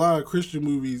have with a lot of Christian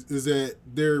movies is that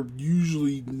they're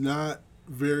usually not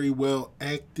very well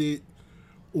acted,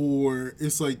 or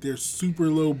it's like they're super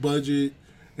low budget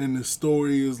and the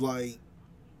story is like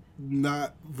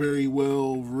not very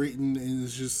well written, and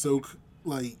it's just so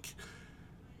like,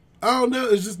 I don't know,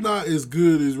 it's just not as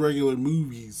good as regular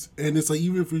movies. And it's like,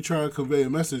 even if we try to convey a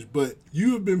message, but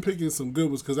you have been picking some good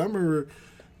ones, because I remember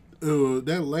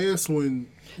that last one.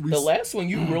 The last one,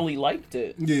 you really liked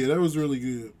it. Yeah, that was really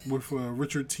good. With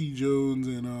Richard T. Jones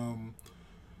and,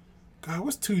 God,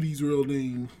 what's Tootie's real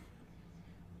name?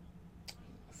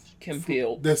 Kim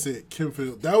Field. That's it, Kim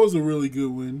Field. That was a really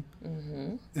good one.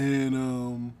 Mm-hmm.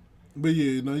 And, but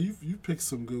yeah, no, you picked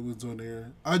some good ones on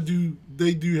there.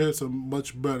 They do have some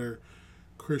much better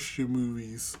Christian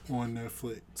movies on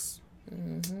Netflix.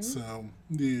 Mm-hmm. So,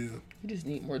 yeah. You just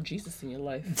need more Jesus in your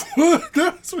life.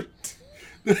 That's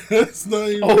not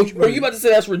even. Oh, are you about to say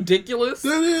that's ridiculous?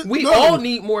 That is, we all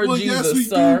need more Jesus, yes, we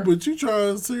sir. do, but you try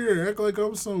to sit here and act like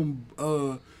I'm some,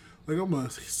 like I'm a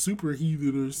super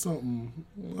heathen or something.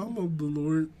 I love the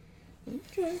Lord.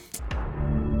 Okay.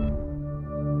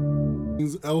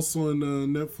 Anything else on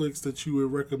Netflix that you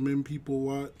would recommend people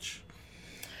watch?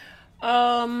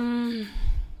 I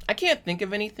I can't think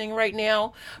of anything right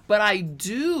now, but I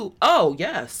do. Oh,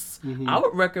 yes. I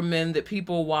would recommend that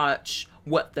people watch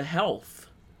What the Health.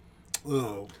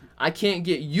 Oh. I can't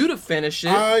get you to finish it.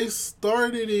 I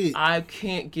started it. I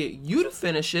can't get you to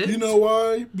finish it. You know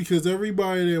why? Because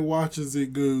everybody that watches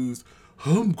it goes,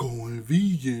 I'm going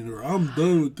vegan, or I'm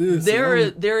done with this.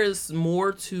 There is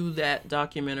more to that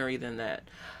documentary than that.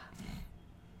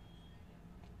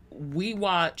 We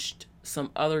watched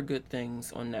some other good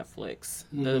things on Netflix.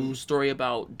 The story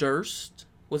about Durst.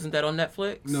 Wasn't that on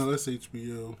Netflix? No, that's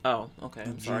HBO. Oh, okay.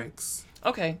 I'm sorry. Jinx.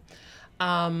 Okay.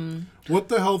 What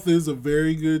the Health is a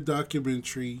very good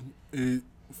documentary. It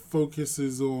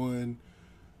focuses on,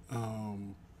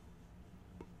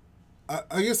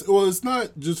 I guess, well, it's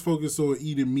not just focused on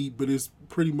eating meat, but it's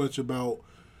pretty much about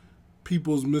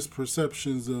people's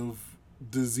misperceptions of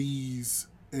disease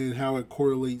and how it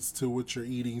correlates to what you're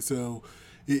eating. So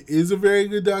it is a very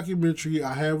good documentary.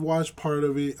 I have watched part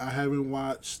of it. I haven't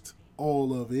watched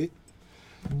all of it.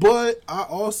 But I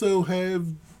also have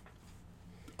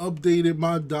updated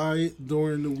my diet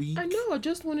during the week. I know. I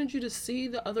just wanted you to see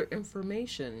the other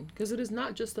information because it is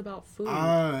not just about food.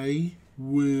 I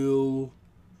will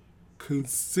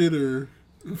consider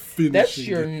finishing. That's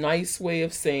your nice way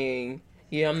of saying,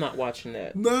 yeah, I'm not watching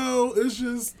that. No, it's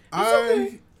just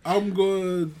I'm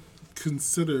gonna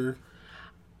consider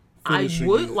finishing I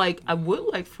would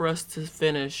it. like for us to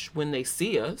finish When They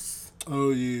See Us.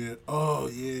 Oh yeah.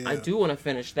 I do want to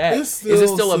finish that. Is it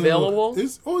still available?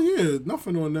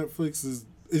 Nothing on Netflix is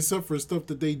except for stuff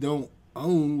that they don't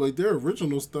own. Like their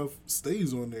original stuff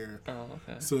stays on there. Oh,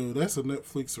 okay. So that's a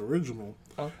Netflix original.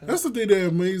 Okay. That's the thing that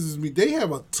amazes me. They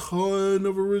have a ton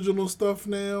of original stuff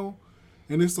now,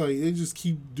 and it's like they just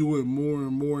keep doing more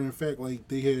and more. In fact, like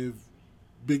they have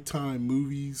big time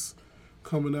movies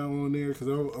coming out on there because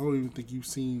I don't even think you've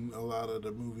seen a lot of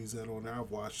the movies that are on there. I've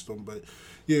watched them, but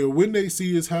yeah, When They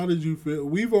See Us, how did you feel?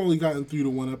 We've only gotten through the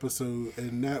one episode,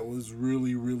 and that was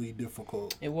really, really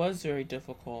difficult. It was very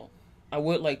difficult. I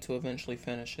would like to eventually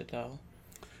finish it though.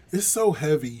 It's so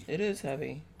heavy. It is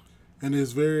heavy. And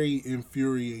it's very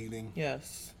infuriating.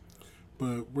 Yes.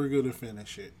 But we're gonna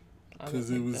finish it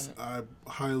because I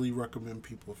highly recommend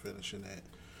people finishing that.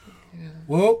 Yeah.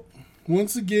 Well,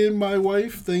 once again, my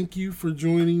wife, thank you for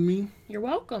joining me. You're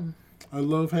welcome. I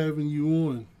love having you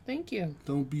on. Thank you.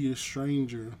 Don't be a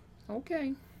stranger.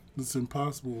 Okay. It's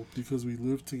impossible because we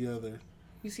live together.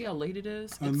 You see how late it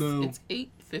is? I know. It's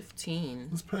 8:15.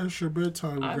 It's past your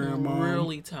bedtime, Grandma. I'm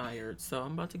really tired, so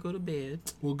I'm about to go to bed.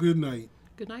 Well, good night.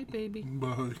 Good night, baby.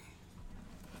 Bye.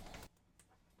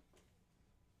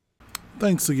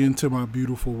 Thanks again to my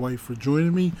beautiful wife for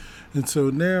joining me. And so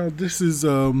now this is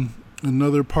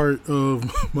another part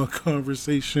of my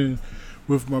conversation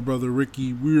with my brother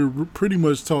Ricky. We were pretty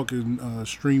much talking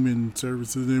streaming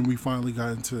services, and we finally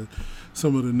got into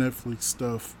some of the Netflix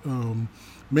stuff.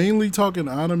 Mainly talking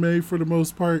anime for the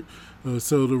most part.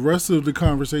 So the rest of the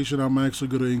conversation I'm actually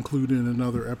going to include in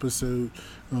another episode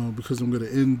because I'm going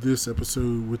to end this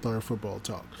episode with our football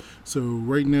talk. So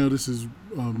right now this is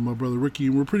my brother Ricky,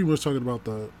 and we're pretty much talking about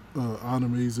the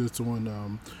animes that's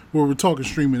on, we're talking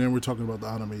streaming and we're talking about the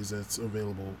animes that's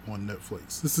available on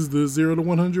Netflix. This is the 0 to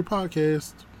 100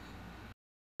 podcast.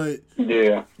 But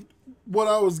yeah, what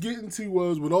I was getting to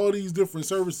was with all these different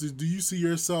services, do you see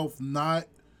yourself not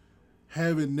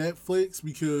having Netflix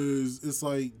because it's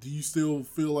like, do you still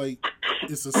feel like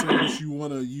it's a service you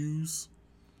want to use?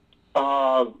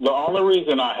 The only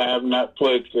reason I have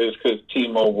Netflix is because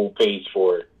T-Mobile pays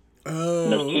for it. Oh,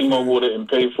 and if T-Mobile didn't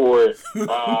pay for it,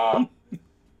 I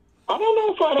don't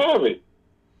know if I'd have it.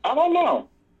 I don't know.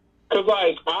 Because,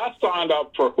 like, I signed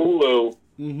up for Hulu,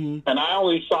 and I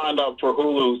only signed up for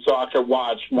Hulu so I could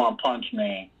watch One Punch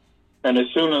Man. And as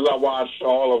soon as I watched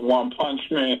all of One Punch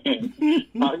Man,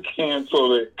 I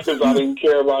canceled it because I didn't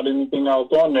care about anything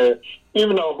else on there.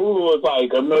 Even though Hulu was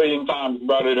like a million times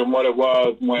better than what it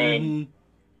was when,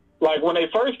 like when they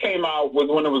first came out was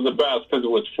when it was the best because it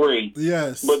was free.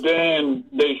 Yes. But then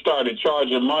they started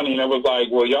charging money, and it was like,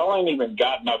 well, y'all ain't even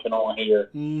got nothing on here.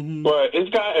 But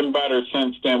it's gotten better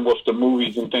since then with the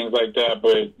movies and things like that.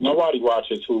 But nobody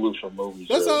watches Hulu for movies.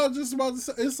 That's all I was just about to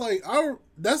say. It's like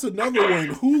that's another one.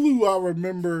 Hulu, I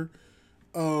remember.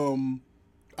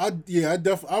 I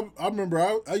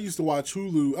remember I used to watch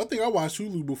Hulu. I think I watched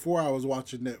Hulu before I was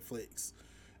watching Netflix.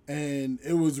 And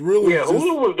it was really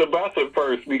Hulu was the best at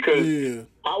first because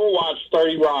I would watch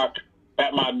 30 Rock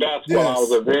at my desk while I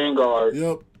was at Vanguard.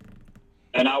 Yep.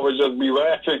 And I would just be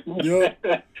laughing.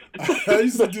 Yep. I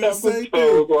used to do the same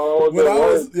thing when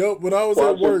I was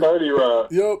at work. 30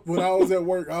 Rock. Yep. When I was at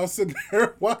work, I was sitting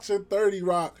there watching 30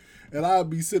 Rock, and I'd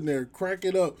be sitting there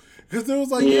cracking up because it was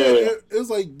like, it was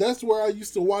like that's where I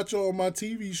used to watch all my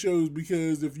TV shows,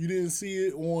 because if you didn't see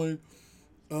it on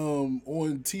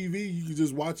TV, you could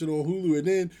just watch it on Hulu, and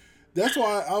then that's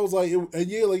why I was like, and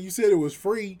yeah, like you said, it was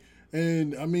free.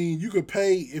 And I mean, you could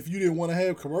pay if you didn't want to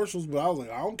have commercials, but I was like,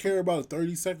 I don't care about a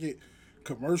 30-second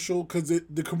commercial, because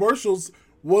the commercials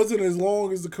wasn't as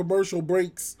long as the commercial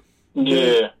breaks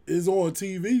is on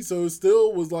TV. So it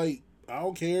still was like, I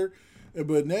don't care.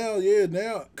 But now,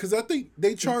 because I think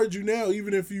they charge you now,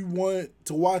 even if you want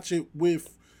to watch it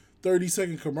with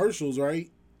 30-second commercials, right?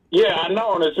 Yeah, I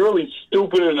know, and it's really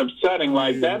stupid and upsetting.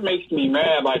 Like, that makes me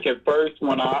mad. Like, at first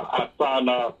when I signed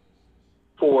up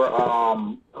for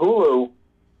Hulu,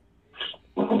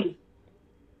 it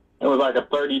was like a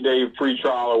 30-day free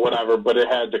trial or whatever, but it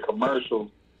had the commercials.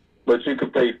 But you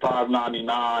could pay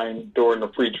 $5.99 during the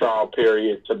free trial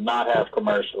period to not have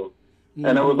commercials. Mm-hmm.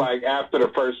 And it was like after the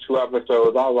first 2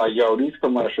 episodes, I was like, yo, these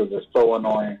commercials are so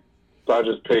annoying. So I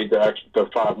just paid the extra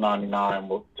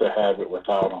 $5.99 to have it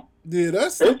without them. Yeah,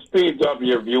 it speeds up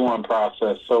your viewing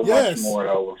process so much more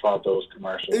though without those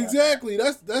commercials. Exactly.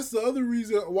 That's the other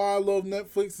reason why I love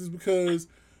Netflix, is because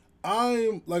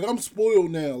I'm spoiled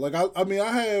now. Like I mean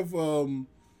I have a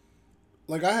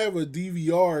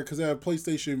DVR because I have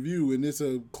PlayStation View, and it's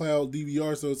a cloud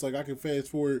DVR, so it's like I can fast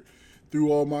forward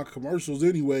through all my commercials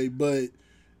anyway. But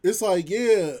it's like,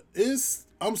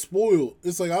 I'm spoiled.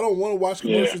 It's like I don't want to watch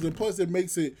commercials, and plus it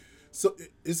makes it so.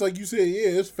 It's like you said,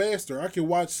 it's faster. I can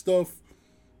watch stuff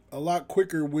a lot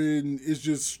quicker when it's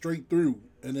just straight through,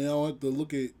 and then I don't have to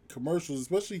look at commercials.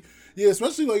 Especially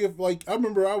like if like I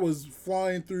remember I was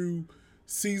flying through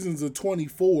seasons of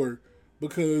 24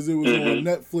 because it was on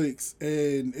Netflix,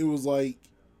 and it was like,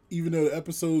 even though the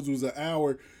episodes was an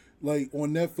hour, like on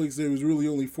Netflix it was really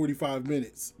only 45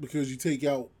 minutes because you take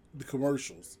out the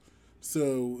commercials.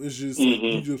 So it's just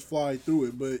you just fly through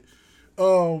it. But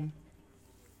what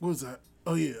was that?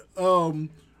 Oh yeah.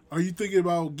 Are you thinking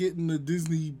about getting the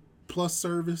Disney Plus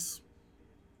service?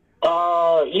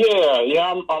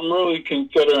 Yeah. I'm really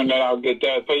considering that I'll get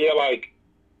that. So yeah, like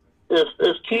if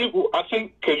I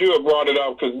think because you had brought it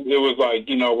up because it was like,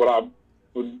 you know, what I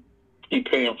would keep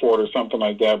paying for it or something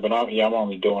like that. But I'm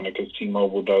only doing it because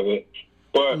T-Mobile does it.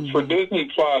 But for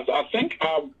Disney Plus, I think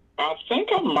I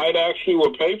might actually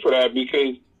would pay for that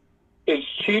because it's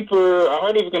cheaper. I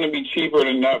heard it's going to be cheaper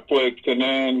than Netflix, and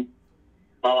then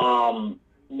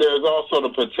there's also the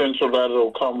potential that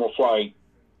it'll come with like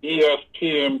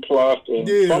ESPN Plus and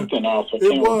something else.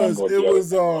 It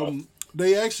was.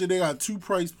 They got 2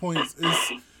 price points.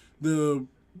 It's the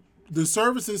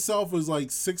service itself is like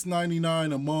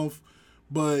 $6.99 a month,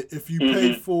 but if you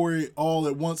pay for it all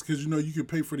at once, because you know you can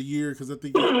pay for the year, because I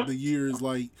think the year is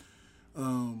like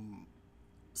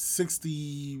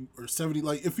 60 or 70.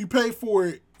 Like if you pay for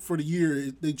it for the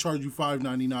year, they charge you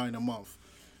 $5.99 a month,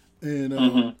 and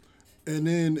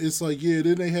then it's like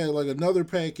then they had like another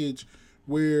package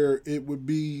where it would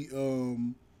be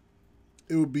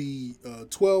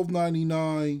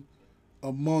 $12.99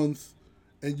 a month,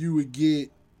 and you would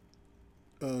get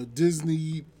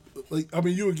Disney.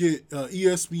 You would get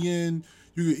ESPN.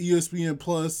 You get ESPN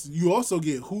Plus. You also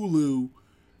get Hulu.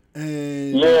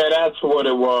 And yeah, that's what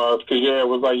it was. Because it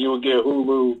was like you would get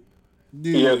Hulu,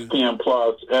 ESPN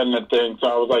Plus, and the thing. So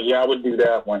I was like, I would do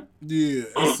that one. Yeah.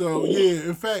 So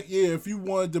in fact, if you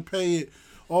wanted to pay it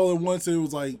all at once, it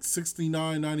was like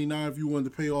 $69.99 if you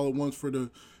wanted to pay all at once for the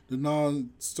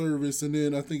non-service, and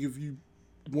then I think if you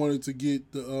wanted to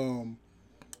get the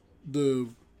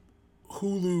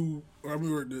Hulu,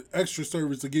 or the extra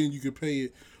service, again, you could pay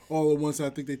it all at once. I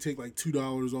think they take like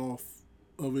 $2 off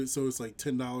of it, so it's like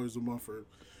 $10 a month or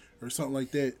something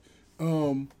like that.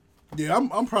 I'm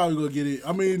probably gonna get it.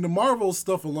 I mean, the Marvel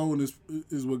stuff alone is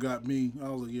what got me. I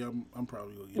was like, I'm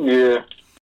probably gonna get it. Yeah.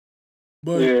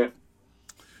 But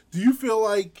do you feel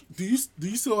like do you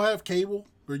still have cable,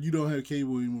 or you don't have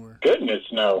cable anymore? Goodness,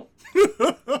 no.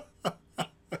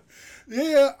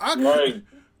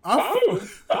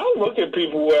 I look at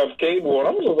people who have cable, and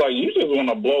I'm just like, you just want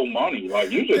to blow money.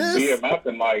 Like, you just BMF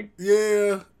and like,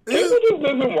 cable just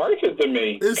doesn't worth it to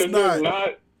me. It's not.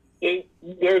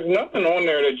 There's nothing on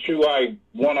there that you like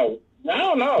want to. I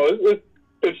don't know.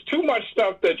 It's too much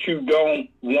stuff that you don't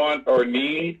want or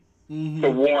need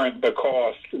to warrant the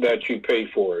cost that you pay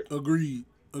for it. Agreed.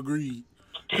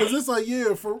 Because it's like,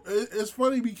 it's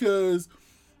funny because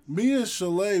me and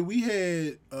Chalet, we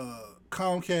had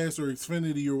Comcast or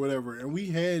Xfinity or whatever, and we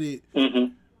had it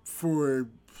for, I'm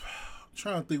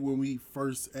trying to think when we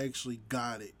first actually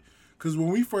got it. Because when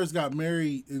we first got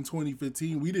married in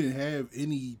 2015, we didn't have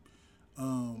any,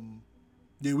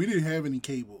 we didn't have any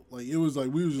cable. Like, it was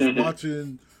like we was just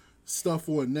watching stuff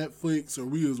on Netflix, or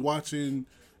we was watching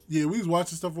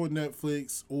stuff on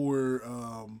Netflix,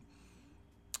 or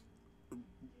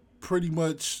pretty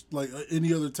much like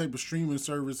any other type of streaming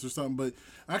service or something. But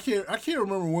I can't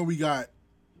remember when we got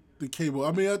the cable.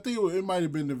 I mean, I think it might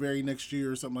have been the very next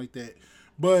year or something like that.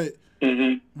 But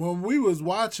when we was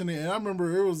watching it, and I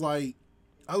remember it was like,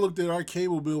 I looked at our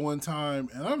cable bill one time,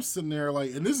 and I'm sitting there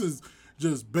like, and this is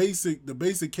just the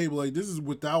basic cable, like this is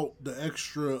without the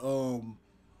extra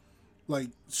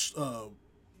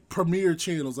premiere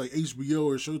channels like HBO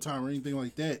or Showtime or anything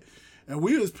like that. And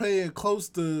we was paying close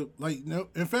to like, no,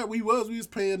 in fact we was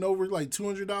paying over like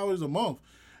 $200 a month.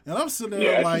 And I'm sitting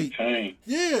there like,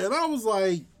 yeah, and I was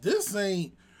like, this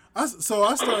ain't. So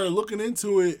I started looking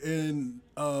into it, and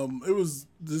it was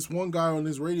this one guy on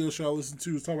this radio show I listened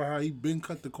to was talking about how he been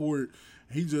cut the cord.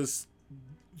 He just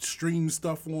streams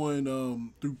stuff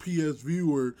on through PS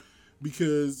Viewer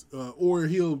because, or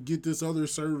he'll get this other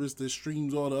service that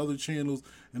streams all the other channels,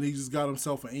 and he just got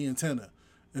himself an antenna,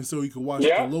 and so he could watch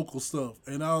the local stuff.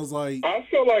 And I was like, I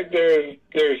feel like there's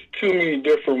too many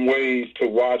different ways to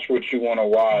watch what you want to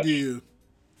watch. Yeah.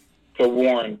 To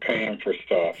warrant paying for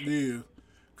stuff. Yeah.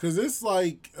 Because it's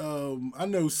like, I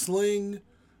know Sling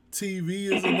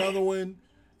TV is another one,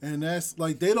 and that's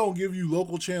like, they don't give you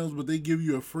local channels, but they give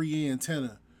you a free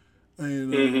antenna.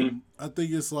 And I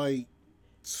think it's like,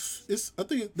 I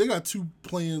think they got two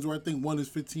plans where I think one is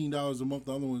 $15 a month,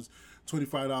 the other one's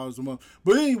 $25 a month.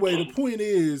 But anyway, the point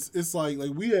is, it's like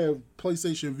we have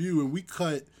PlayStation View, and we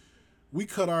cut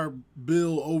our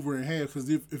bill over in half, because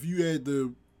if you add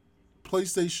the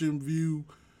PlayStation View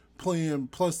plan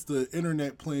plus the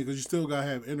internet plan, because you still gotta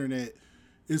have internet,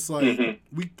 it's like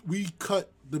we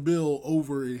cut the bill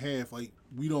over in half. Like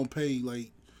we don't pay,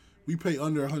 like we pay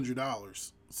under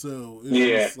 $100. So it's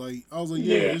just like, I was like,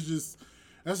 it's just,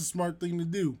 that's a smart thing to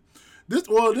do. This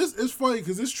is funny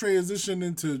because this transitioned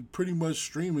into pretty much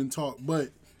streaming talk, but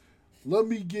let's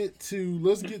get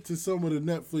to some of the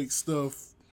Netflix stuff.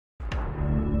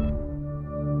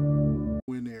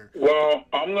 Well,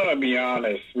 I'm going to be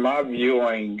honest. My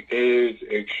viewing is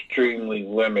extremely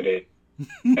limited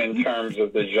in terms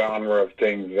of the genre of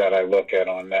things that I look at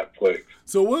on Netflix.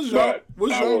 So what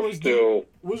genres do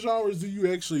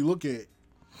you actually look at?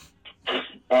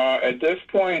 At this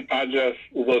point, I just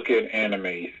look at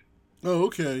animes. Oh,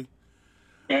 okay.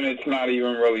 And it's not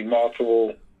even really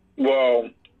multiple. Well,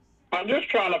 I'm just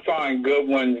trying to find good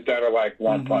ones that are like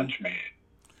One Punch Man.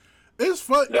 It's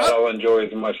fun. I'll enjoy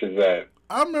as much as that.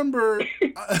 I remember,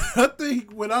 I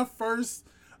think when I first,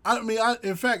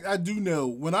 in fact, I do know,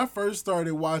 when I first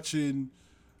started watching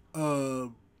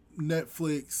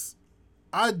Netflix,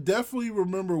 I definitely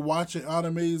remember watching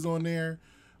animes on there.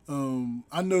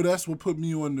 I know that's what put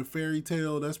me on the Fairy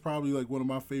Tail. That's probably like one of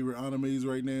my favorite animes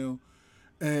right now.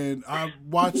 And I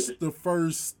watched the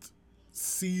first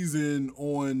season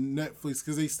on Netflix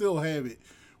because they still have it,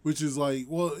 which is like,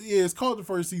 well, yeah, it's called the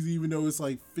first season, even though it's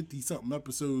like 50-something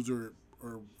episodes or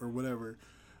whatever,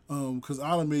 because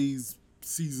anime's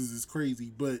seasons is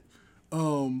crazy. But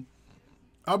I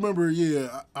remember,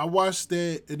 I watched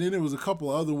that, and then there was a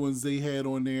couple of other ones they had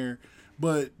on there.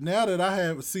 But now that I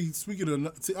have,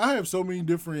 I have so many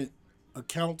different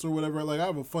accounts or whatever. Like I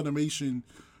have a Funimation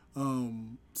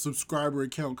subscriber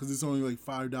account because it's only like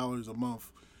 $5 a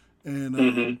month,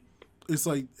 and it's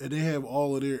like, and they have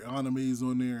all of their animes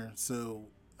on there. So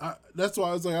that's why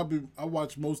I was like, I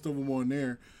watch most of them on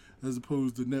there as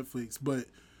opposed to Netflix. But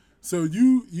so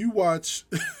you watch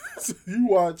you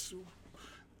watch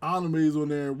animes on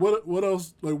there. What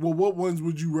else? Like, what ones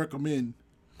would you recommend?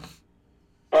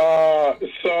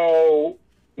 So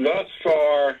thus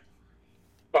far,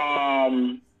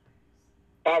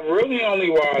 I've really only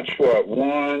watched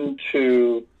 1,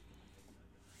 2,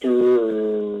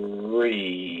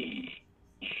 3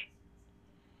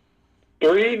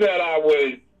 that I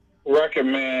would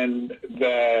recommend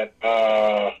that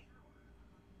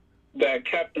that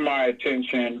kept my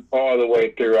attention all the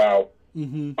way throughout.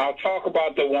 I'll talk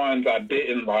about the ones I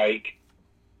didn't like,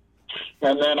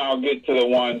 and then I'll get to the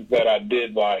ones that I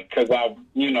did like, because I've,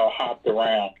 hopped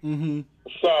around.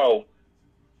 So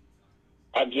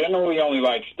I generally only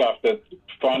like stuff that's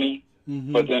funny,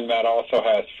 but then that also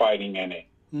has fighting in it.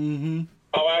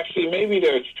 Oh, actually, maybe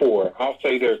there's 4. I'll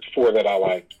say there's 4 that I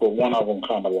liked, but one of them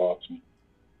kind of lost me.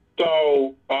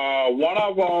 So one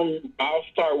of them, I'll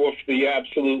start with the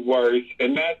absolute worst,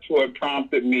 and that's what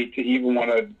prompted me to even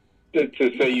want to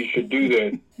say you should do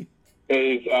this,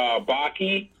 is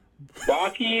Baki.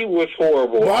 Baki was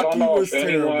horrible. I don't know if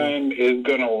anyone is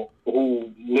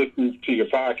who listens to your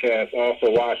podcast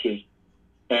also watches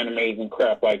animes and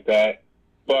crap like that.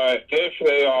 But if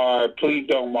they are, please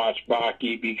don't watch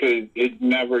Baki because it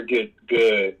never gets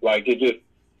good. Like, it just,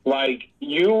 like,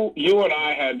 you and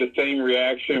I had the same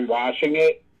reaction watching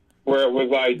it, where it was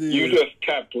like you just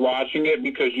kept watching it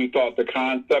because you thought the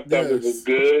concept of it was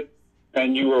good,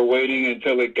 and you were waiting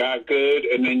until it got good,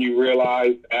 and then you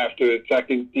realized after the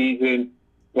second season,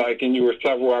 like, and you were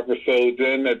several episodes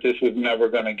in, that this was never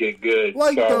going to get good.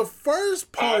 Like, so the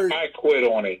first part... I quit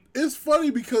on it. It's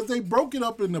funny because they broke it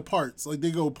up into parts. Like,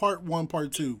 they go part 1,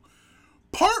 part 2.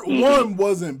 Part 1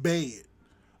 wasn't bad.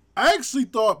 I actually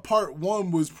thought part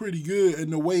 1 was pretty good,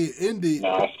 and the way it ended... No,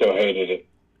 I still hated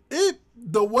it.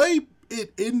 The way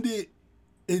it ended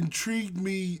intrigued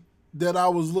me that I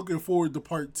was looking forward to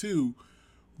part 2.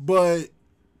 But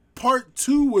part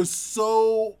 2 was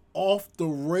so off the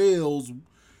rails.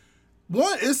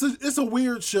 One, it's a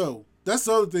weird show. That's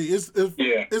the other thing.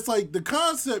 It's like the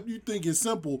concept you think is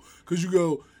simple because you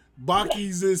go,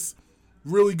 Baki's this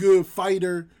really good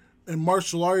fighter and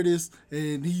martial artist,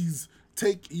 and he's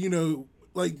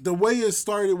like the way it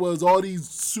started was all these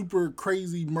super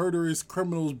crazy murderous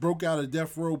criminals broke out of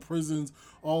death row prisons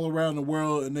all around the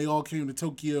world, and they all came to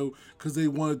Tokyo because they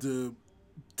wanted to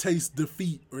taste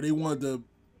defeat, or they wanted to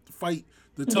fight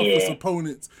the toughest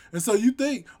opponents. And so you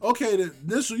think, okay, the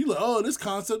initial, you like, oh, this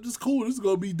concept is cool, this is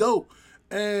gonna be dope.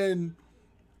 And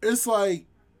it's like,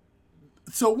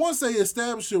 so once they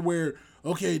establish it where,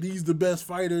 okay, these the best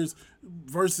fighters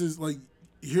versus, like,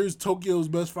 here's Tokyo's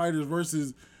best fighters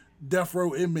versus death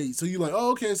row inmates. So you're like,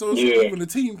 oh, okay, so it's even a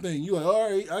team thing. You're like,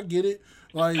 all right, I get it.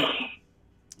 Like,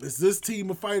 it's this team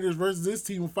of fighters versus this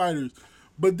team of fighters.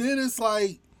 But then it's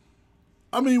like,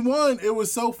 I mean, one, it was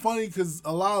so funny because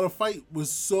a lot of the fight was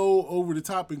so over the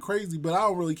top and crazy, but I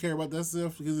don't really care about that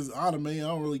stuff because it's anime. I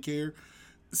don't really care.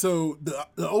 So the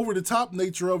over the top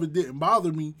nature of it didn't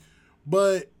bother me,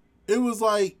 but it was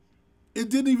like, it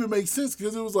didn't even make sense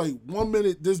because it was like 1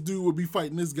 minute this dude would be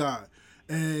fighting this guy,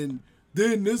 and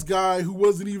then this guy who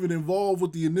wasn't even involved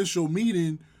with the initial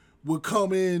meeting would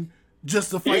come in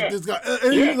just to fight this guy.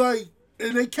 And he like,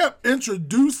 and they kept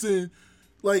introducing,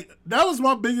 like, that was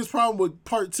my biggest problem with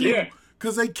part 2.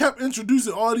 Because they kept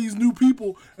introducing all these new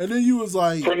people, and then you was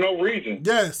like... For no reason.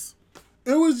 Yes.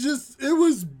 It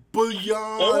was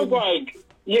beyond... It was like,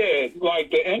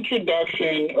 like the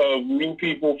introduction of new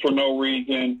people for no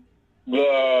reason,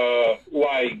 the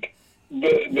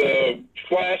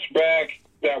flashback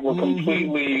that were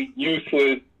completely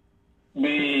useless,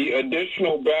 the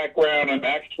additional background and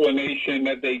explanation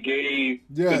that they gave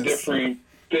the different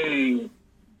things,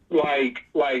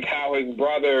 like how his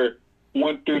brother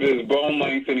went through this bone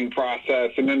lengthening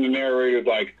process, and then the narrator's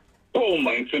like, bone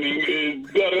lengthening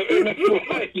is better. And it's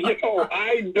like, yo,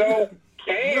 I don't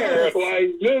care.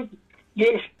 Like,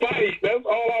 just fight. That's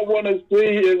all I want to see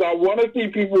is I want to see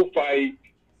people fight.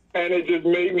 And it just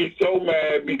made me so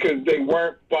mad because they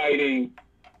weren't fighting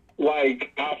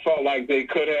like I felt like they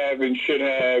could have and should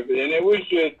have. And it was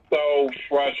just so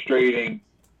frustrating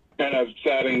and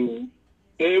upsetting.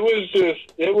 It was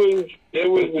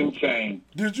insane.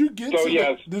 Did you get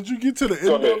Did you get to the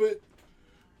end of it?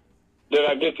 Did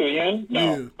I get to the end?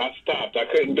 No, I stopped. I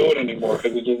couldn't do it anymore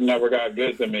because it just never got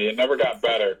good to me. It never got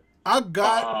better. I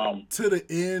got to the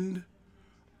end.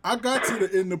 I got to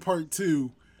the end of part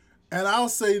 2, and I'll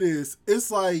say this: it's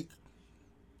like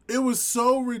it was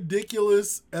so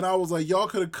ridiculous, and I was like, y'all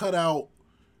could have cut out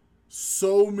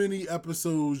so many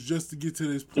episodes just to get to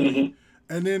this point.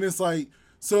 And then it's like,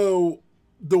 so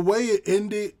the way it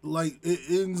ended, like, it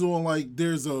ends on, like,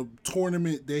 there's a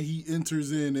tournament that he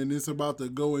enters in, and it's about to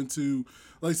go into,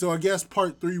 like, so I guess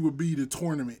part 3 would be the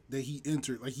tournament that he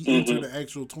entered. Like, he entered the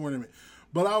actual tournament.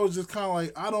 But I was just kind of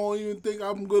like, I don't even think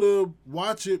I'm going to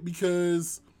watch it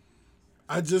because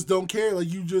I just don't care.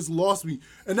 Like, you just lost me.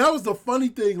 And that was the funny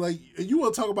thing. Like, and you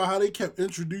want to talk about how they kept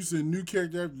introducing new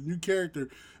character after new character.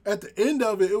 At the end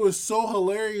of it, it was so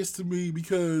hilarious to me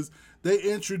because they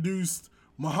introduced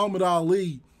Muhammad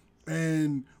Ali,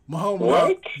 and Muhammad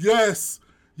Ali, yes,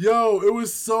 yo, it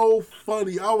was so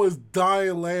funny. I was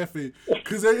dying laughing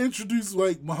because they introduced,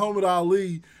 like, Muhammad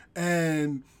Ali,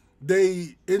 and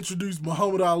they introduced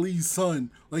Muhammad Ali's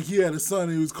son. Like, he had a son,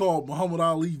 and it was called Muhammad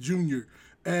Ali Jr.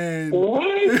 And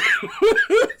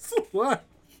it's like,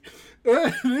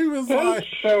 and he was that like,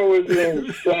 show was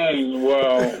insane.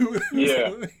 Well,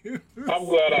 yeah, I'm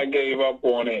glad I gave up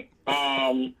on it.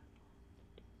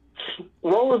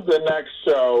 What was the next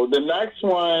show? The next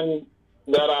one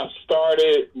that I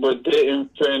started but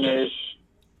didn't finish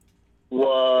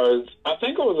was, I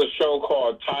think it was a show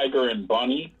called Tiger and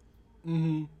Bunny.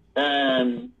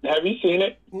 And have you seen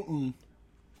it?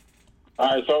 All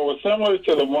right, so it was similar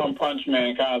to the One Punch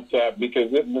Man concept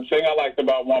because the thing I liked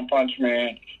about One Punch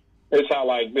Man is how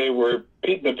like the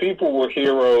people were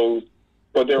heroes,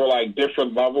 but they were like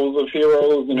different levels of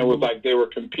heroes, and it was like they were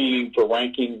competing for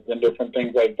rankings and different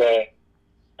things like that.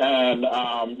 And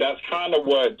that's kind of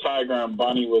what Tiger and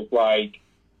Bunny was like,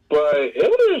 but it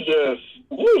was just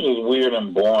weird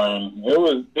and boring. It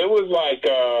was like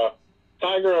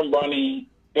Tiger and Bunny.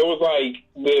 It was like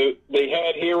they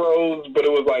had heroes, but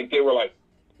it was like they were like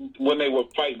when they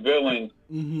would fight villains,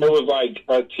 it was like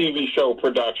a TV show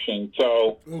production.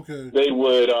 So they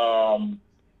would,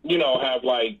 have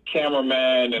like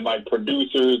cameramen and like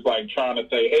producers like trying to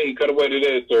say, "Hey, cut away to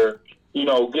this," or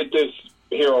get this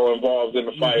hero involved in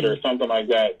the fight or something like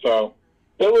that. So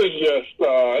it was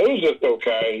just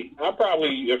okay. I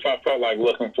probably, if I felt like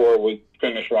looking for it, would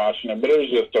finish watching it, but it was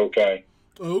just okay.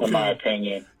 In my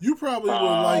opinion. You probably would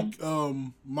like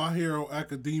My Hero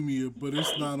Academia, but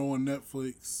it's not on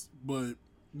Netflix. But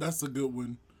that's a good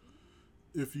one.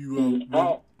 If you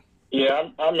yeah,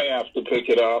 I may have to pick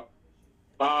it up.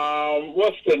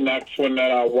 What's the next one that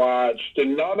I watched?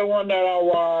 Another one that I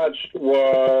watched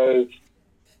was,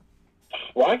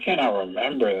 why can't I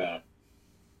remember them?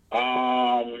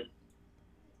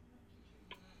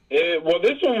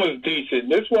 This one was decent.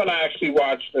 This one I actually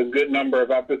watched a good number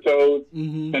of episodes,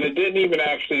 and it didn't even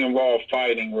actually involve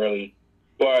fighting, really.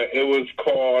 But it was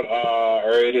called,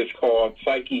 it is called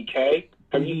Psyche K.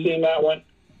 Have you seen that one?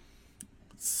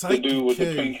 Psyche the dude with K.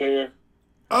 the pink hair.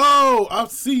 Oh,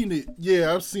 I've seen it.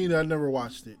 Yeah, I've seen it. I never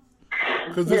watched it.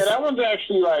 Yeah, that one's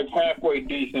actually like halfway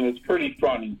decent. It's pretty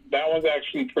funny. That one's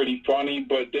actually pretty funny,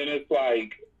 but then it's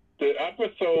like, the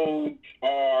episodes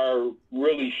are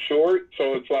really short,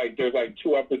 so it's like there's like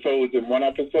 2 episodes in one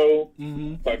episode,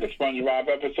 like a SpongeBob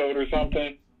episode or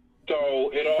something.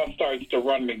 So it all starts to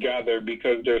run together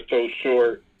because they're so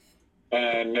short,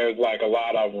 and there's like a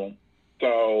lot of them.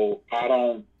 So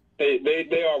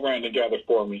they all ran together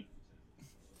for me.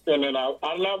 And then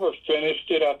I never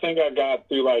finished it. I think I got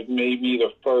through like maybe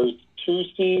the first 2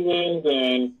 seasons,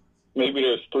 and maybe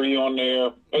there's 3 on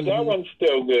there, but that one's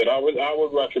still good. I would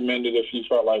recommend it if you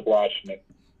felt like watching it.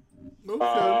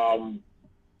 Okay.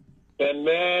 And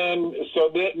then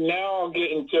now I'll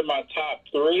get into my top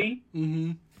 3.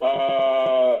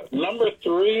 Number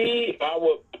 3, I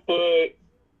would put.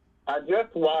 I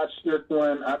just watched this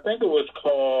one. I think it was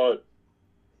called.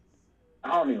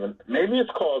 Maybe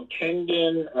it's called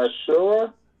Kingdom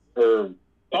Ashura or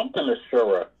something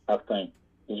Ashura. I think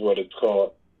is what it's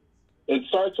called. It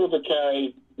starts with a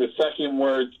K. The second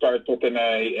word starts with an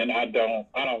A, and I don't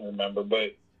remember,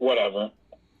 but whatever.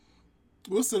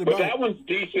 What's it about? But that one's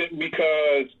decent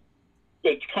because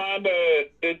it's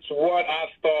what I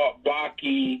thought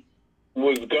Baki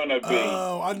was gonna be.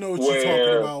 Oh, I know what you're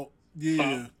talking about.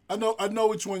 Yeah, I know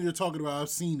which one you're talking about. I've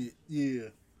seen it. Yeah.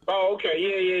 Oh, okay.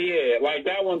 Yeah. Like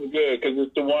that one's good because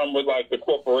it's the one with like the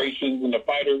corporations and the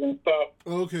fighters and stuff.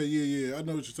 Okay. Yeah. I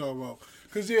know what you're talking about.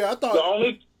 Because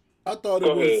I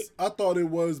thought it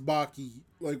was Baki,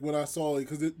 like when I saw it,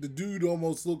 because the dude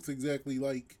almost looks exactly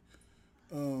like,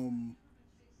 or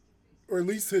at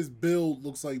least his build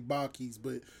looks like Baki's,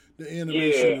 but the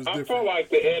animation was different. I felt like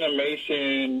the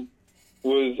animation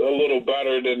was a little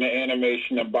better than the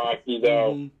animation of Baki,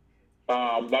 though.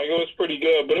 Like it was pretty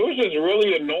good, but it was just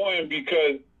really annoying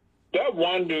because that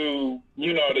one dude,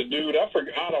 the dude, I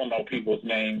don't know people's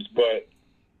names, but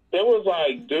it was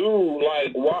like, dude,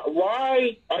 like,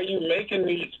 why are you making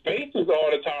these faces all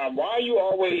the time? Why are you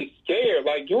always scared?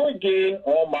 Like, you're getting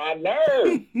on my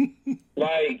nerves.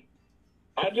 Like,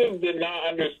 I just did not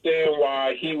understand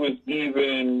why he was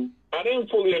I didn't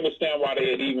fully understand why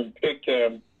they had even picked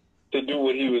him to do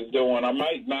what he was doing. I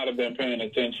might not have been paying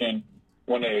attention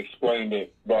when they explained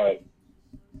it, but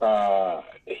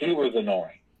he was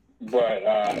annoying. But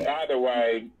either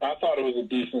way, I thought it was a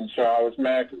decent show. I was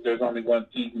mad because there's only 1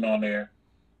 season on there,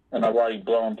 and I've already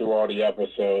blown through all the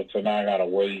episodes, so now I got to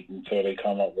wait until they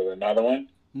come up with another one.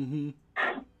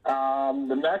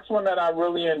 The next one that I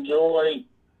really enjoyed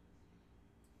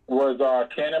was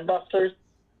Cannon Busters,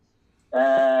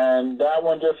 and that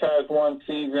one just has 1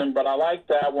 season, but I like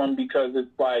that one because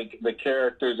it's like the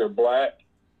characters are black,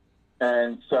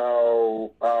 and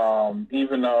so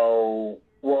even though,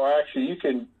 well, actually, you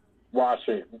can watch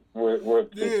it with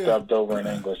it dubbed over in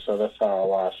English, so that's how I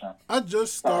watch them. I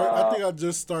think I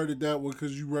just started that one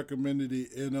because you recommended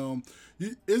it, and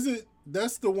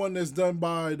that's the one that's done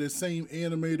by the same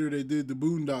animator that did the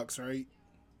Boondocks, right?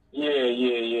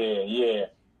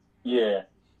 Yeah.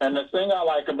 And the thing I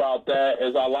like about that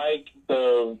is I like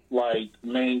the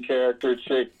main character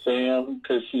chick Sam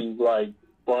because she's like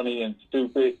funny and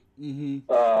stupid.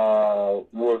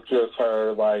 with just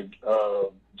her, like,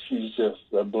 she's just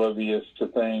oblivious to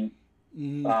things.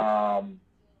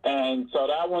 And so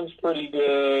that one's pretty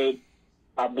good.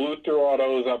 I blew through all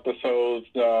those episodes,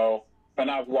 though, and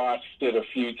I've watched it a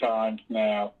few times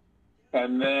now.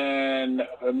 And then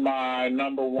my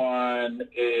number one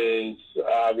is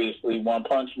obviously One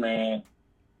Punch Man,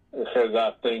 because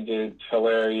I think it's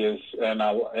hilarious and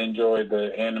I enjoyed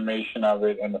the animation of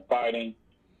it and the fighting.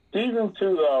 Season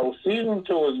 2, though, Season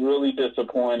 2 is really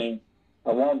disappointing.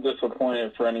 I won't disappoint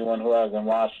it for anyone who hasn't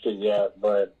watched it yet,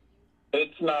 but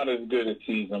it's not as good as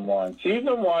Season 1.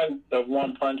 Season 1 of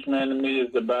One Punch Man to me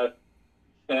is the best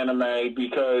anime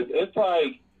because it's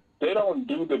like they don't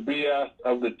do the BS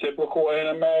of the typical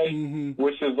anime,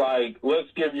 which is like, let's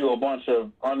give you a bunch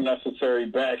of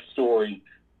unnecessary backstory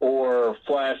or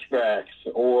flashbacks,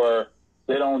 or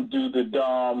they don't do the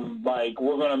dumb, like,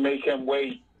 we're going to make him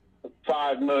wait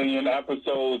 5 million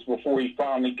episodes before he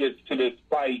finally gets to this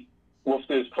fight with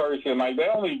this person. Like, they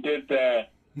only did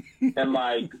that in,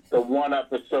 like, the one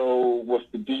episode with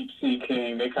the Deep Sea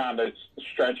King. They kind of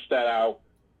stretched that out.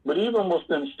 But even with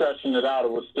them stretching it out,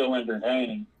 it was still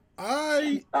entertaining.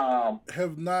 I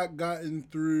have not gotten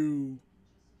through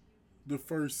the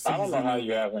first season. I don't know how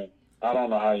you haven't.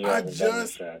 I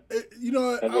just, you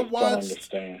know, I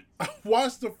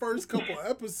watched the first couple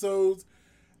episodes,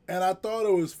 and I thought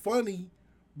it was funny,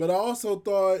 but I also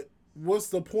thought, what's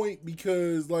the point?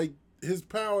 Because, like, his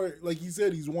power, like you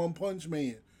said, he's One Punch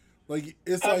Man. Like,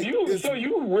 it's like... So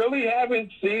you really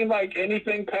haven't seen, like,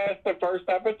 anything past the first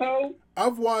episode?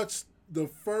 I've watched the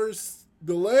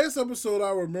last episode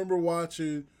I remember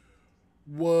watching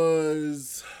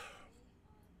was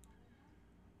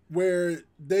where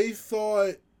they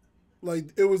thought, like,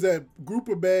 it was that group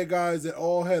of bad guys that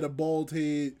all had a bald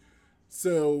head.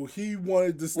 So he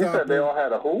wanted to stop. You said they all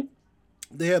had a who?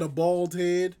 They had a bald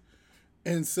head.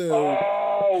 And so...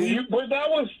 but that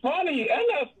was funny.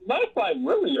 And that's like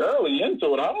really early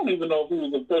into it. I don't even know if he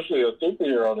was officially a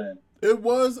superhero then. It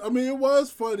was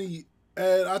funny.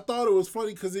 And I thought it was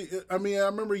funny because, I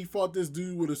remember he fought this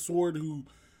dude with a sword who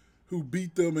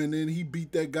beat them, and then he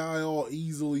beat that guy all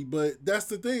easily. But that's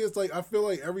the thing. It's like, I feel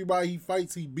like everybody he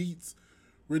fights, he beats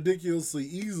ridiculously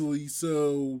easily.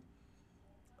 So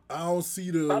I don't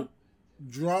see the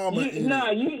drama in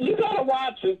it. You gotta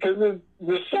watch it because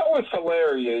the show is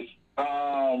hilarious.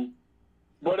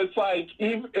 But it's like,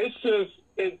 you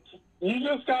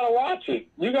just gotta watch it.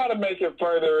 You gotta make it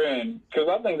further in, because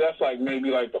I think that's like maybe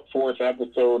like the 4th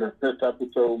episode or 5th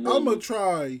episode. Maybe. I'm gonna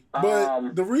try,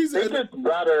 but the reason it gets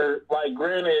better. Like,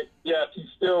 granted, yes, he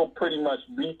still pretty much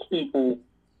beats people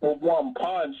with one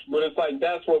punch, but it's like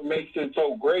that's what makes it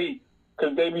so great,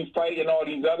 because they be fighting all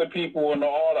these other people, and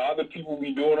all the other people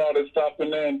be doing all this stuff,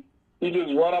 and then he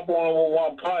just run up on them with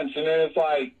one punch, and then it's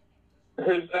like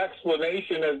his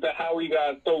explanation as to how he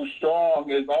got so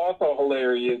strong is also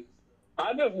hilarious.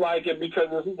 I just like it because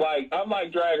it's like,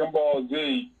 unlike Dragon Ball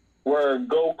Z, where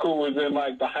Goku is in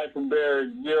like the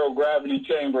hyperbaric zero gravity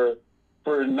chamber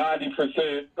for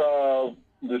 90% of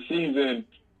the season,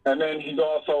 and then he's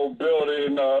also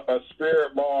building a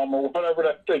spirit bomb or whatever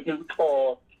that thing is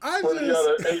called for the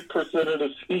other 8% of the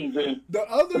season. The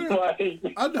other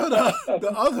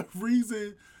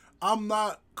reason I'm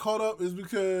not caught up is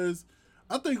because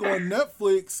I think on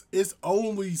Netflix it's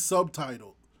only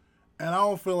subtitled. And I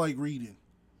don't feel like reading.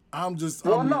 No, this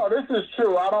is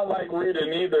true. I don't like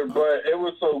reading either, but it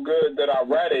was so good that I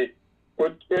read it.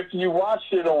 But if you watch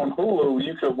it on Hulu,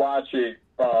 you could watch it.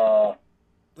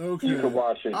 Okay. You could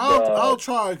watch it. I'll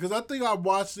try, because I think I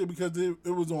watched it because it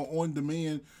was on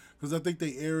demand, because I think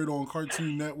they aired on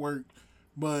Cartoon Network.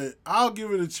 But I'll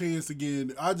give it a chance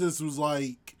again. I just was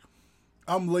like,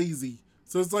 I'm lazy.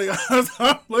 So it's like,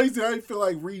 I'm lazy. I didn't feel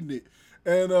like reading it.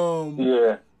 And,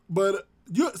 yeah. But...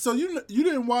 You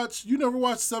never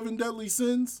watched Seven Deadly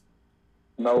Sins?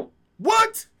 No.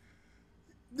 What?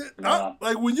 No.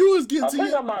 Like when you was getting I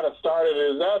think I might have started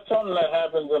it. Is that something that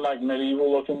happens in like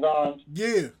medieval looking times?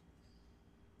 Yeah.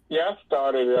 Yeah, I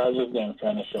started it. I just didn't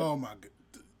finish it. Oh my god.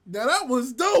 Now that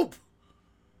was dope.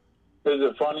 Is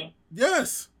it funny?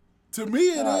 Yes. To me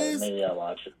it is. Maybe I'll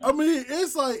watch it. I mean,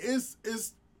 it's like it's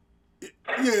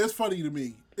funny to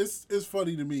me. It's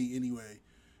funny to me anyway.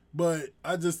 But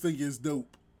I just think it's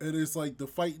dope. And it's like the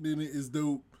fighting in it is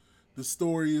dope. The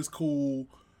story is cool.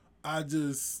 I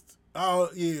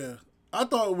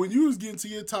thought when you was getting to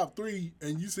your top 3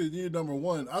 and you said you're number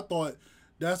 1, I thought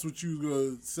that's what you was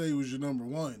going to say was your number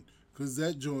 1. Because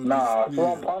that joint it's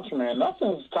One Punch Man.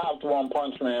 Nothing's topped One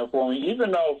Punch Man for me.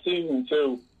 Even though season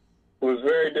 2 was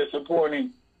very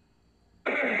disappointing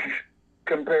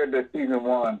compared to season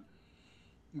 1.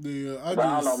 Yeah, I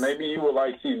don't know. Maybe you would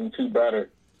like season 2 better.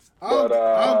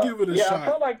 I'll give it a shot. I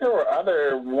felt like there were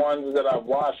other ones that I've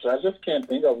watched. I just can't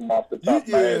think of them off the top of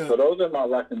my head. So those are my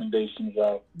recommendations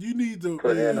for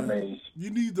animes. You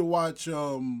need to watch.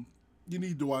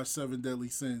 Seven Deadly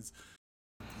Sins.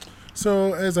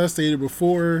 So, as I stated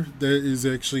before, that is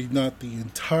actually not the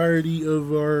entirety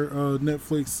of our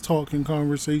Netflix talk and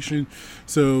conversation.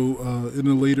 So, in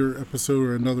a later episode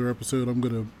or another episode, I'm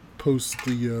going to post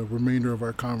the remainder of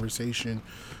our conversation.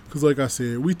 Because, like I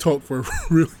said, we talked for a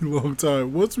really long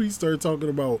time. Once we start talking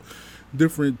about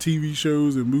different TV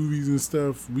shows and movies and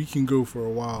stuff, we can go for a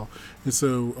while. And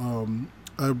so,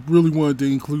 I really wanted to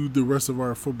include the rest of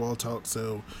our football talk.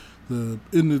 So, the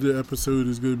end of the episode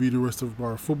is going to be the rest of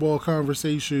our football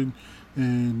conversation,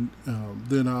 and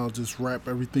then I'll just wrap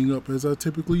everything up as I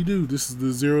typically do. This is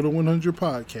the 0 to 100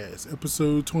 podcast,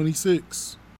 episode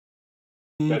 26.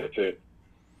 That's it.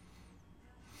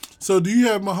 So, do you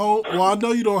have Mahomes? Well, I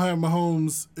know you don't have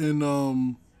Mahomes in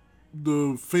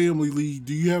the family league.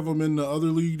 Do you have him in the other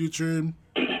league that you're in?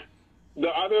 The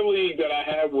other league that I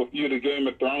have with you, the Game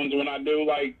of Thrones, when I do,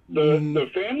 like, the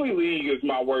family league is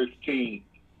my worst team.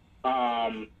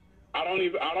 I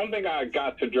don't think I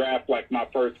got to draft like my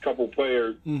first couple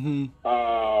players.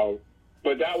 But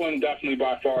that one definitely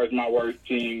by far is my worst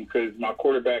team because my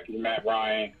quarterback is Matt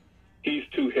Ryan. He's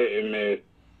too hit and miss.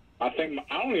 I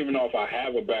don't even know if I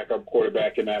have a backup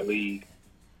quarterback in that league.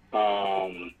 Yeah,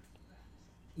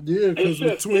 because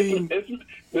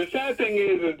the sad thing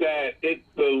is that it's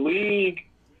the league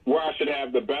where I should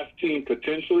have the best team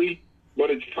potentially, but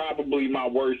it's probably my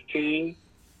worst team.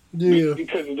 Yeah,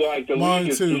 because like the league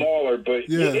is smaller, but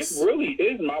it really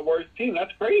is my worst team.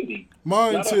 That's crazy.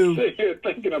 Mine too. I'm sitting here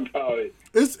thinking about it.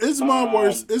 It's my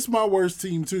worst. It's my worst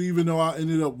team too. Even though I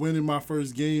ended up winning my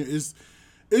first game, it's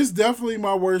definitely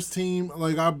my worst team.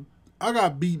 Like I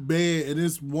got beat bad, and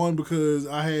it's one because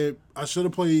I should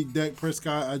have played Dak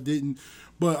Prescott. I didn't,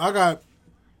 but I got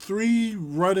 3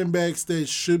 running backs that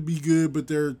should be good, but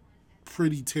they're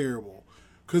pretty terrible.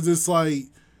 Because it's like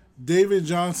David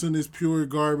Johnson is pure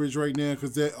garbage right now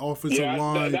because that offensive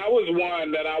line. That was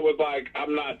one that I was like,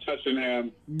 I'm not touching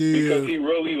him because he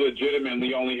really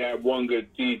legitimately only had one good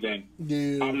season.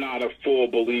 Yeah. I'm not a full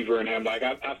believer in him. Like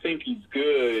I think he's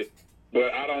good,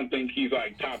 but I don't think he's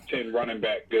like top 10 running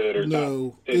back good or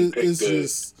top 10 pick good.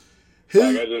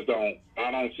 I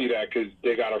don't see that because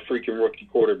they got a freaking rookie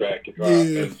quarterback.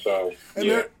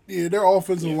 Their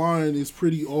offensive line is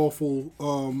pretty awful.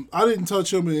 I didn't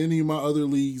touch him in any of my other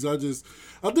leagues. I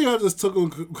think I just took him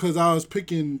because I was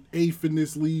picking 8th in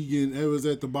this league and it was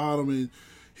at the bottom and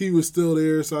he was still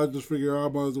there. So I just figured I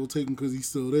might as well take him because he's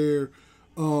still there.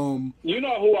 You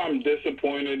know who I'm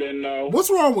disappointed in though? What's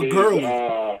wrong with Gurley?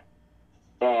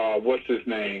 What's his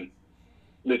name?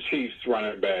 The Chiefs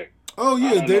running back. Oh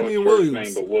yeah, Damian Williams.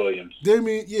 Name but Williams.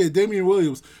 Damian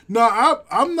Williams. No,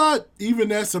 I'm not even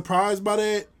that surprised by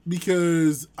that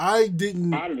because I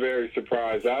didn't. I'm very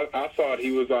surprised. I thought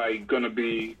he was like gonna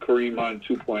be Kareem Hunt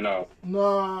 2.0.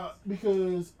 Nah,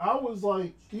 because I was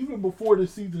like, even before the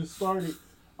season started,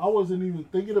 I wasn't even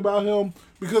thinking about him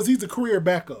because he's a career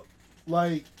backup.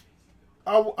 Like,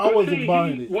 I wasn't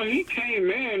buying it. When he came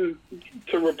in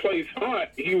to replace Hunt,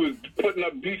 he was putting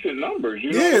up decent numbers.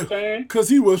 You know what I'm saying? Because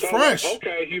he was fresh. Like,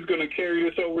 okay, he's going to carry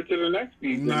this over to the next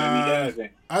season, and he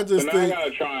hasn't. I got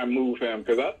to try and move him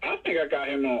because I think I got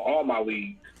him on all my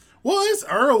leagues. Well, it's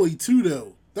early, too,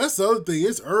 though. That's the other thing.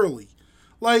 It's early.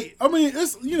 Like, I mean,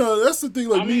 it's that's the thing.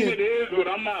 Like, it is, but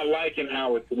I'm not liking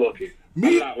how it's looking.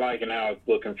 I'm not liking how it's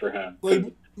looking for him. Like,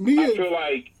 I feel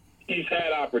like he's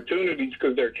had opportunities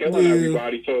because they're killing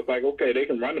everybody. So it's like, okay, they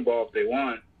can run the ball if they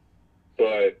want.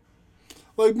 But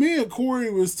like me and Corey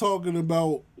was talking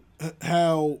about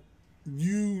how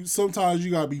sometimes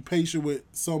you got to be patient with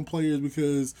some players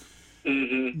because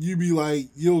you be like,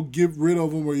 you'll get rid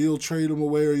of them or you'll trade them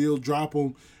away or you'll drop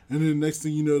them. And then the next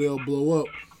thing you know, they'll blow up.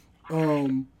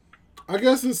 I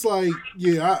guess it's like,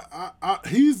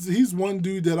 he's one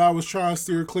dude that I was trying to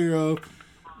steer clear of.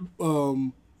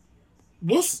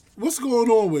 What's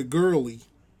going on with Gurley?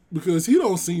 Because he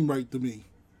don't seem right to me.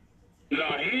 No,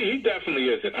 he definitely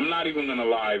isn't. I'm not even gonna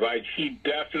lie. Like, he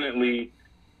definitely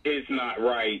is not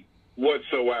right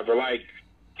whatsoever. Like,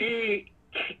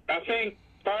 I think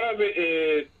part of it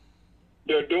is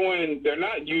they're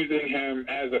not using him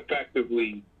as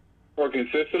effectively or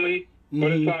consistently.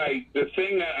 But it's like the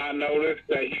thing that I noticed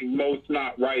that he's most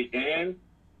not right in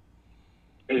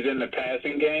is in the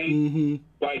passing game.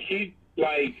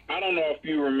 Like, I don't know if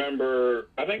you remember,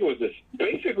 I think it was this.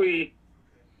 Basically,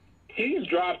 he's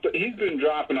been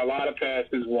dropping a lot of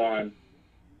passes, one.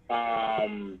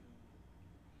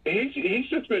 he's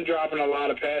just been dropping a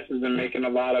lot of passes and making a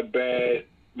lot of bad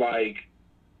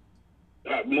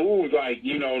moves,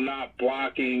 not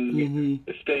blocking,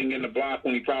 staying in the block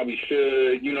when he probably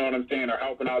should. You know what I'm saying? Or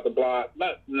helping out the block.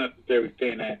 Not necessarily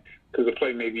saying that because the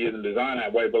play maybe isn't designed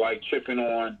that way, but chipping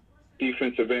on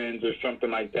defensive ends or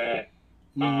something like that.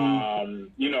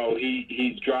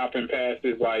 He's dropping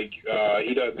passes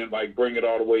he doesn't bring it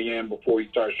all the way in before he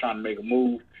starts trying to make a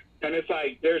move. And it's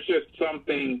there's just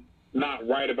something not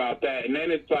right about that. And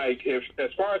then it's if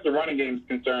as far as the running game is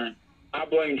concerned, I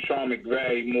blame Sean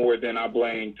McVay more than I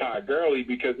blame Todd Gurley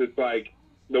because it's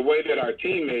the way that our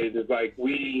team is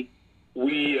we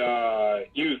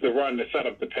use the run to set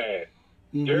up the pass.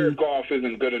 Jared Goff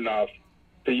isn't good enough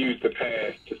to use the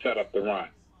pass to set up the run.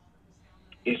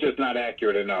 He's just not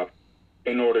accurate enough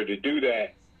in order to do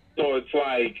that. So it's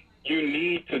you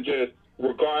need to just,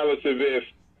 regardless of if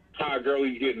Todd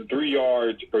Gurley's getting 3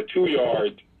 yards or 2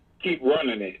 yards, keep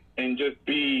running it and just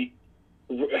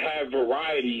have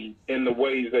variety in the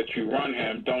ways that you run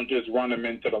him. Don't just run him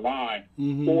into the line.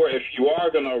 Or if you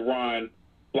are going to run,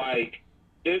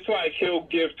 it's he'll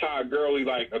give Todd Gurley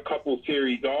a couple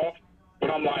series off,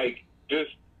 but I'm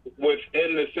just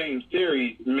within the same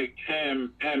series, mix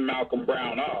him and Malcolm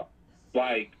Brown up.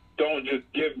 Don't just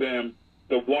give them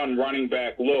the one running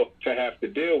back look to have to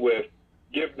deal with.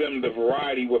 Give them the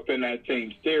variety within that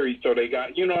same series so they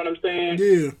got, you know what I'm saying?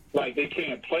 Yeah. They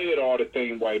can't play it all the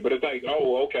same way. But it's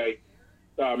okay,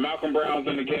 Malcolm Brown's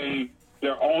in the game.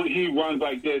 He runs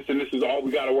like this, and this is all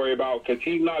we got to worry about because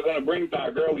he's not going to bring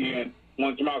Todd Gurley in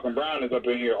once Malcolm Brown is up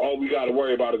in here. All we got to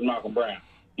worry about is Malcolm Brown.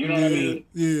 You know what I mean?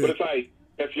 Yeah. But it's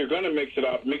if you're going to mix it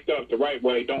up the right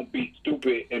way. Don't be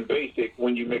stupid and basic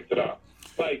when you mix it up.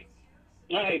 I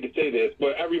hate to say this,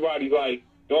 but everybody's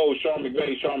Sean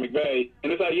McVay.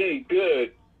 And it's yeah, he's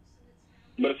good.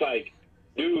 But it's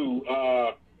dude,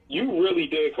 you really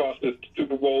did cost us the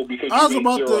Super Bowl because you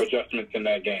made zero adjustments in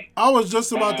that game. I was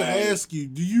just about to ask you,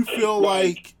 do you feel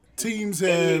like teams have...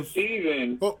 In this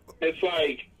season, it's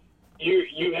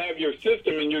you have your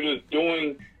system and you're just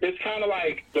doing... It's kind of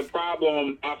the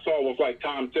problem I saw with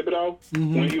Tom Thibodeau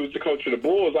when he was the coach of the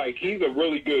Bulls. He's a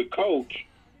really good coach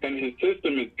and his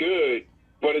system is good,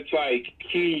 but it's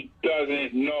he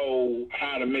doesn't know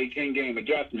how to make in-game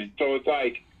adjustments. So it's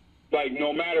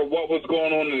no matter what was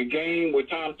going on in the game with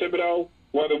Tom Thibodeau,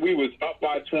 whether we was up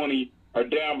by 20 or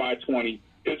down by 20,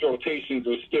 his rotations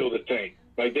were still the same.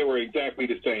 They were exactly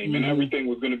the same, and everything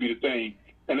was going to be the same.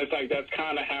 And it's that's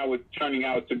kind of how it's turning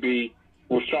out to be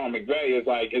with Sean McVay.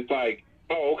 It's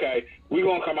oh, okay, we're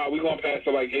going to come out, we're going to pass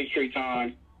it 8 straight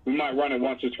times. We might run it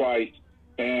once or twice,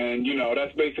 and,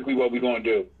 that's basically what we're going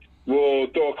to do. We'll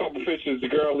throw a couple pitches to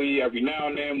Gurley every now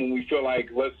and then when we feel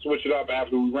let's switch it up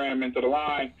after we ran him into the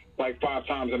line 5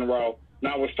 times in a row.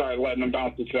 Now we'll start letting them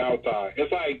bounce it to the outside.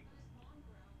 It's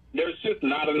there's just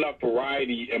not enough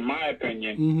variety, in my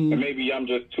opinion, and maybe I'm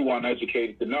just too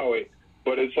uneducated to know it,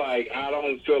 but it's I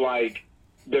don't feel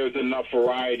there's enough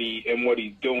variety in what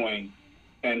he's doing,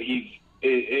 and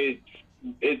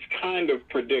it's kind of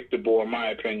predictable in my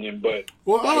opinion, but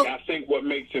I think what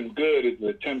makes him good is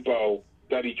the tempo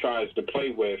that he tries to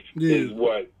play with is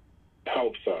what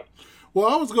helps us. Well,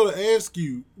 I was going to ask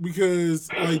you because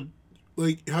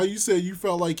like how you said you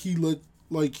felt he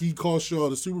cost y'all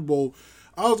the Super Bowl.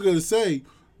 I was going to say,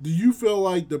 do you feel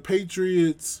like the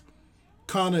Patriots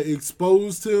kind of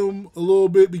exposed him a little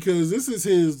bit because this is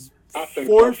his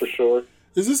fourth? So, for sure.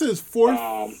 Is this his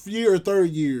fourth year or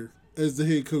third year as the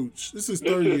head coach? This is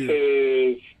third year. This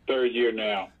is his third year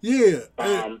now. Yeah.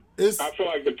 I feel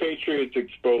like the Patriots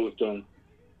exposed him.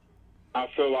 I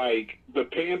feel like the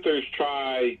Panthers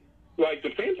tried.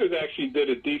 The Panthers actually did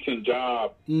a decent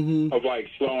job of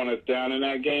slowing us down in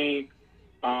that game.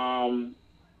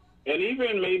 And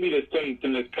even maybe the Saints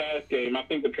in this past game, I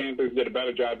think the Panthers did a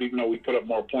better job, even though we put up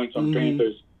more points on the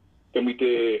Panthers than we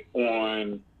did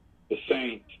on the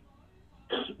Saints.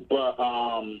 But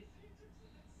I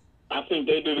think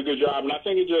they did a good job. And I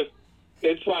think it's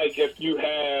if you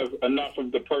have enough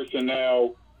of the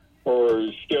personnel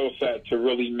or skill set to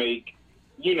really make,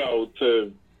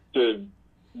 to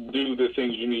do the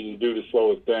things you need to do to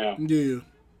slow us down. Yeah.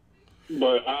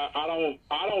 But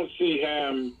I don't see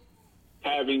him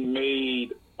having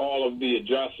made all of the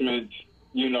adjustments,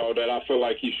 that I feel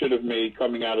like he should have made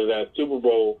coming out of that Super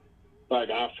Bowl.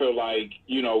 I feel like,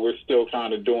 we're still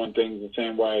kind of doing things the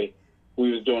same way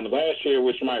we was doing it last year,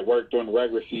 which might work during the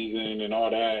regular season and all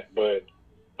that. But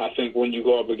I think when you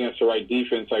go up against the right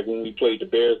defense, like when we played the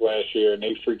Bears last year and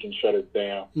they freaking shut us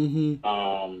down,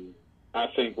 I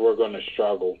think we're going to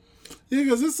struggle. Yeah,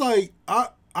 because it's I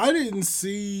didn't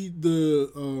see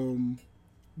the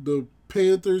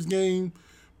Panthers game,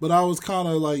 But I was kind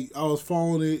of like, I was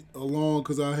following it along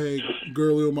because I had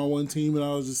Gurley on my one team, and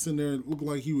I was just sitting there and looked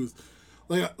like he was,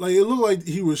 like it looked like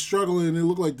he was struggling. It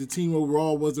looked like the team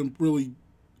overall wasn't really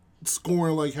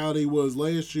scoring like how they was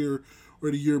last year or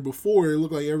the year before. It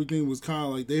looked like everything was kind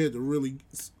of like they had to really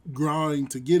grind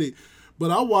to get it.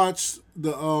 But I watched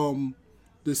the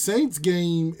Saints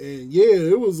game, and yeah,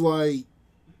 it was like,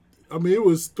 I mean, it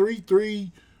was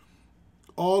 3-3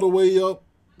 all the way up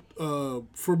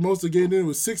for most of the game. Then it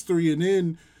was 6-3, and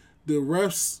then the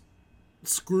refs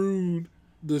screwed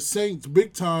the Saints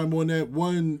big time on that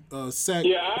one sack.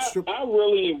 Yeah, I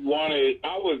really wanted.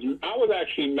 I was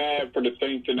actually mad for the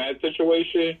Saints in that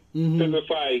situation because it's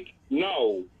like,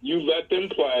 no, you let them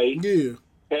play. Yeah.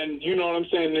 And you know what I'm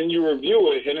saying? Then you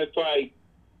review it, and it's like,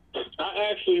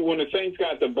 I actually, when the Saints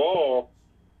got the ball,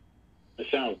 it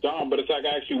sounds dumb, but it's like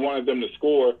I actually wanted them to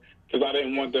score because I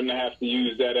didn't want them to have to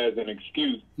use that as an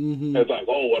excuse. It's like,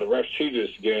 oh, well, the refs cheated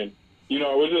us again. You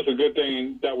know, it was just a good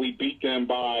thing that we beat them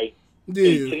by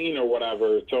 18 or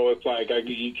whatever. So it's like,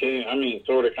 you can't, I mean,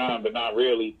 sort of, kind of, but not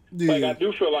really. Yeah. Like, I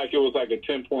do feel like it was like a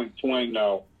 10-point swing,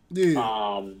 though.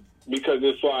 Yeah. Because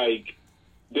it's like,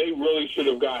 they really should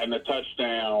have gotten a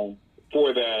touchdown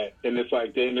for that, and it's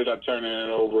like they ended up turning it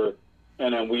over,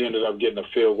 and then we ended up getting a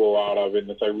field goal out of it,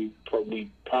 and it's like we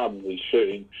probably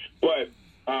shouldn't. But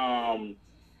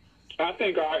I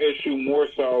think our issue more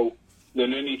so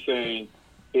than anything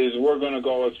is we're going to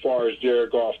go as far as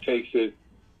Jared Goff takes it,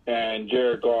 and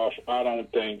Jared Goff, I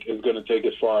don't think, is going to take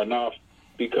it far enough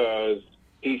because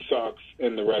he sucks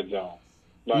in the red zone.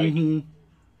 Like,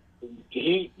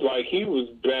 he was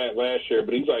bad last year,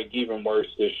 but he's like even worse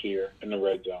this year in the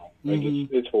red zone. Like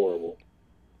it's horrible.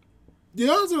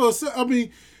 Yeah, I was gonna say. I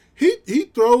mean, he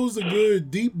throws a good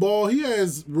deep ball. He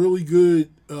has really good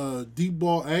deep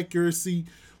ball accuracy.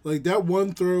 Like that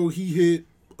one throw he hit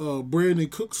Brandon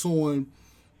Cooks on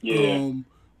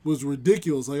was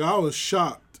ridiculous. Like I was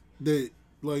shocked that.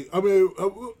 Like I mean,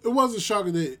 it wasn't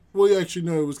shocking that. Well, actually,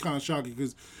 no, it was kind of shocking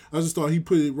because I just thought he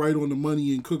put it right on the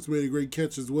money, and Cooks made a great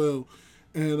catch as well.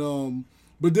 And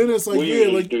but then it's like, we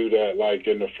usually do that like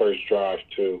in the first drive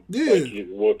too. Yeah, like,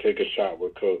 we'll take a shot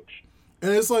with Cooks.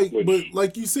 And it's like, but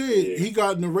like you said, he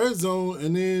got in the red zone,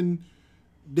 and then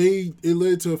it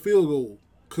led to a field goal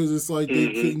because it's like they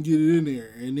couldn't get it in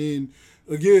there, and then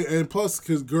again, and plus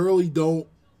because Gurley don't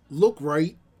look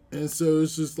right, and so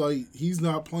it's just like he's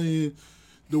not playing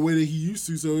the way that he used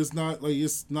to, so it's not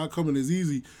coming as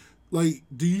easy. Like,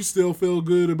 do you still feel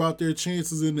good about their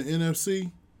chances in the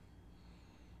NFC?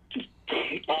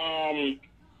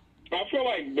 I feel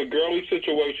like the Gurley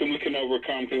situation we can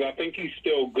overcome because I think he's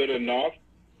still good enough.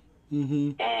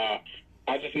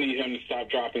 I just need him to stop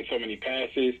dropping so many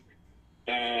passes,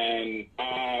 and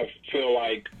I feel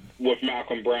like with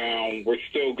Malcolm Brown, we're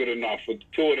still good enough. With the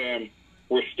two of them,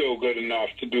 we're still good enough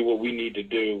to do what we need to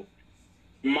do.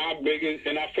 My biggest,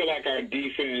 and I feel like our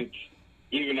defense,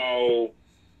 even though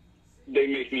they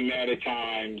make me mad at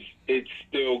times, it's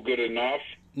still good enough.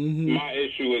 My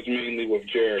issue is mainly with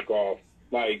Jared Goff.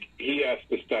 Like, he has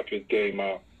to step his game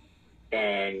up,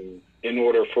 and in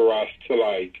order for us to,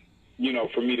 like, you know,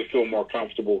 for me to feel more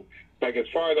comfortable. Like, as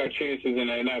far as our chances in the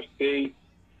NFC,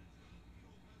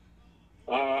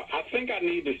 I think I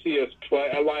need to see us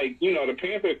play. Like, you know, the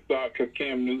Panthers suck because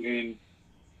Cam Newton,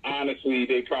 honestly,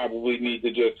 they probably need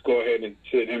to just go ahead and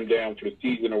sit him down for the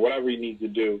season or whatever he needs to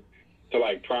do to,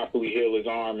 like, properly heal his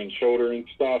arm and shoulder and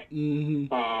stuff.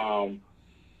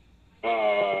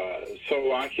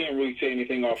 So I can't really say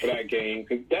anything off of that game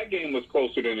because that game was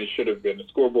closer than it should have been. The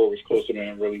scoreboard was closer than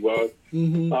it really was.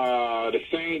 The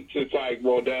Saints, it's like,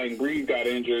 well, dang, Breeze got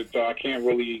injured, so I can't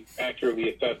really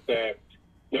accurately assess that.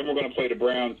 Then we're going to play the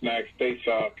Browns next. They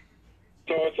suck.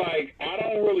 So it's like, I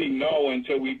don't really know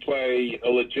until we play a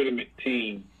legitimate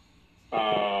team. But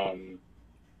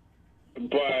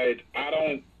I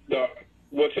don't,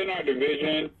 what's in our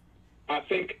division, I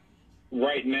think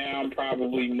right now I'm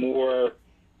probably more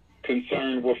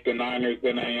concerned with the Niners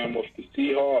than I am with the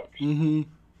Seahawks.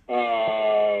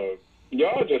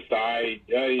 Y'all just died.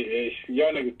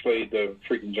 Y'all niggas played the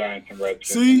freaking Giants and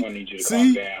Redskins. I'm gonna need you to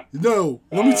calm down. No,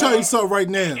 let me tell you something right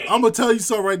now. I'm gonna tell you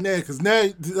something right now because now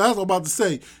that's what I'm about to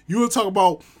say. You were talking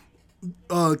about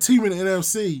team in the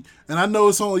NFC, and I know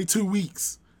it's only 2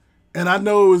 weeks, and I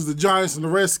know it was the Giants and the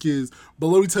Redskins. But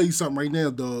let me tell you something right now,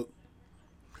 dog.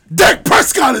 Dak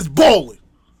Prescott is balling.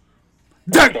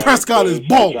 Dak Prescott is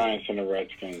balling. Giants and the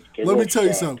Redskins. Let me tell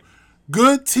you something.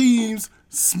 Good teams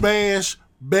smash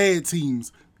bad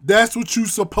teams. That's what you're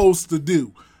supposed to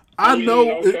do. I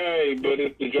know. Okay, but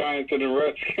it's the Giants and the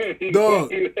Redskins.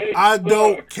 Dog, I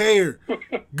don't care.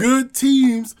 Good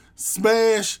teams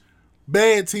smash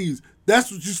bad teams.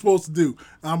 That's what you're supposed to do.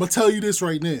 I'm going to tell you this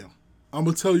right now.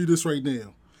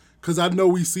 Because I know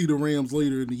we see the Rams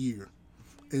later in the year.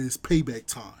 And it's payback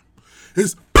time.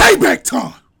 It's payback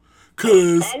time.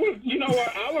 Because... You know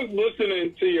what? I was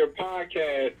listening to your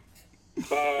podcast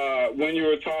when you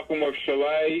were talking with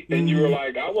Chalet, and you were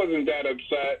like, I wasn't that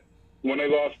upset when they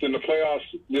lost in the playoffs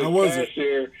this past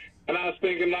year. And I was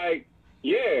thinking, like,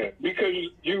 yeah, because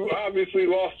you obviously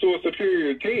lost to a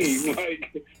superior team.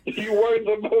 Like, you weren't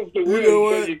supposed to win,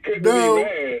 so you couldn't be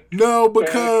mad. No,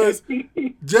 because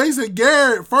Jason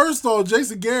Garrett, first off,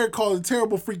 Jason Garrett called a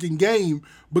terrible freaking game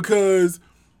because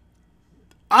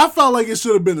I felt like it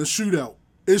should have been a shootout.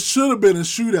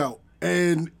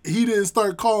 And he didn't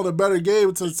start calling a better game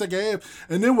until the second half.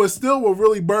 And then what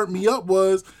really burnt me up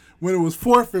was when it was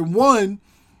 4th and 1,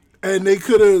 and they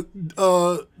could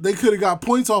have got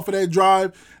points off of that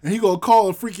drive, and he gonna call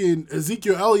a freaking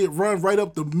Ezekiel Elliott run right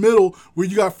up the middle where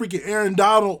you got freaking Aaron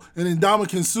Donald and then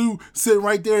Ndamukong Suh sitting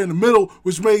right there in the middle,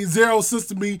 which made zero sense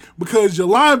to me because your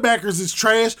linebackers is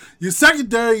trash, your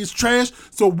secondary is trash.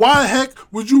 So why the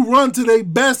heck would you run to their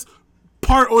best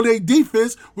part on their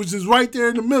defense, which is right there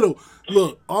in the middle?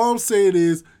 Look, all I'm saying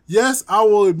is, yes, I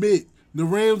will admit the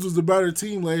Rams was a better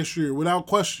team last year without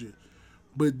question.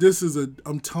 But this is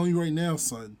I'm telling you right now,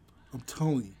 son. I'm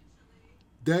telling you.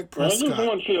 Dak Prescott. I just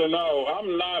want you to know,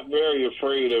 I'm not very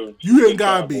afraid of You ain't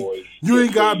gotta Cowboys. be. You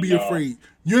ain't gotta be afraid.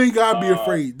 You ain't gotta be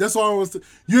afraid. That's all I was saying.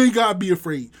 You ain't gotta be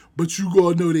afraid. But you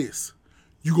gotta know this.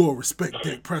 You gotta respect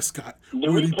Dak Prescott.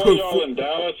 Do we play y'all in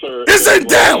Dallas or? It's in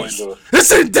Dallas!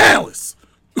 It's in Dallas!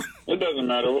 It doesn't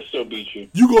matter. We'll still beat you.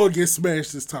 You gonna get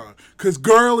smashed this time. Because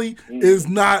Gurley is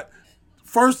not...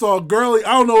 First off, Gurley,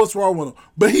 I don't know what's wrong with him,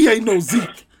 but he ain't no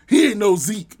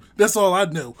Zeke. That's all I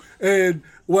know. And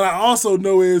what I also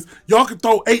know is y'all can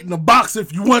throw 8 in the box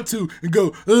if you want to and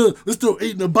go, let's throw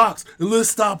 8 in the box and let's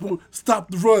stop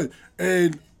the run.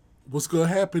 And what's going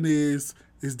to happen is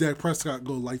Dak Prescott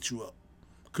going to light you up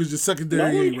because your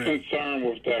secondary ain't ready. Nobody's concerned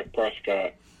with Dak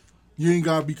Prescott. You ain't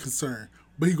got to be concerned.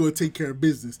 But he going to take care of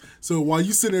business. So while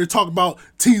you sitting there talking about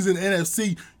teams in the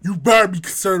NFC, you better be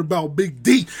concerned about Big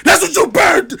D. That's what you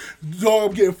better do. Dog,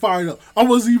 I'm getting fired up. I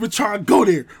wasn't even trying to go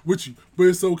there with you. But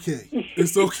it's okay.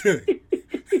 It's okay.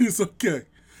 It's okay.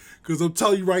 Because I'm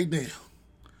telling you right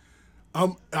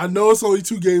now, I know it's only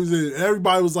 2 games in.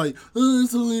 Everybody was like,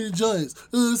 it's only the Giants.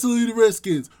 It's only the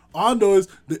Redskins. All I know is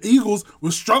the Eagles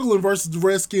were struggling versus the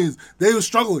Redskins. They were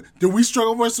struggling. Did we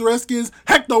struggle versus the Redskins?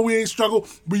 Heck no, we ain't struggle.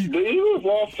 The Eagles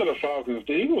lost to the Falcons.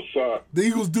 The Eagles suck. The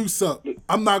Eagles do suck.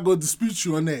 I'm not going to dispute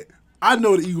you on that. I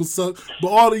know the Eagles suck, but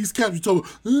all these caps you told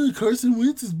me, Carson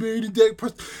Wentz is buried in Dak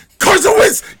Prescott. Carson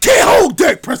Wentz can't hold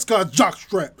Dak Prescott's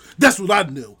jockstrap. That's what I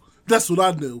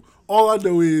know. All I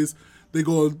know is they're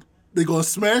going to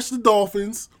smash the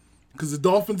Dolphins. Because the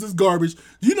Dolphins is garbage.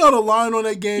 You know the line on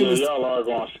that game is... y'all are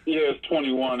going... Yeah, it's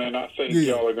 21, and I think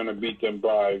y'all are going to beat them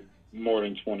by more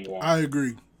than 21. I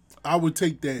agree. I would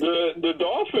take that. The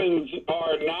Dolphins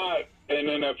are not an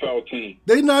NFL team.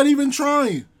 They not even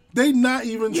trying. They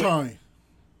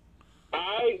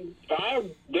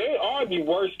are the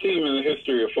worst team in the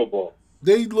history of football.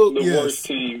 They look the worst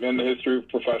team in the history of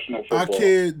professional football. I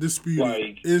can't dispute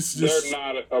it. It's just... They're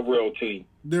not a real team.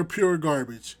 They're pure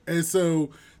garbage. And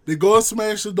so... They go and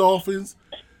smash the Dolphins.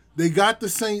 They got the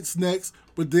Saints next,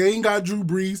 but they ain't got Drew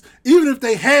Brees. Even if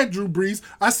they had Drew Brees,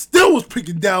 I still was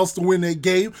picking Dallas to win that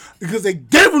game because they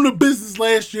gave them the business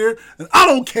last year, and I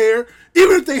don't care.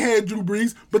 Even if they had Drew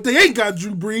Brees, but they ain't got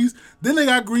Drew Brees. Then they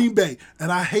got Green Bay,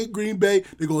 and I hate Green Bay.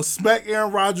 They're going to smack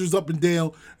Aaron Rodgers up and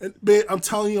down. And man, I'm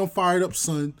telling you, I'm fired up,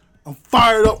 son. I'm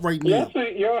fired up right now. I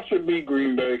think y'all should beat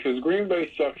Green Bay because Green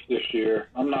Bay sucks this year.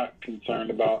 I'm not concerned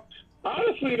about.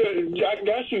 Honestly, I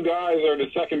guess you guys are the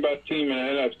second best team in the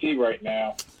NFC right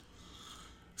now.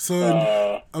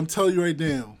 Son, I'm telling you right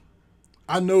now,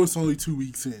 I know it's only 2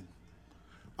 weeks in.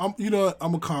 I'm going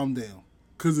to calm down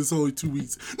because it's only 2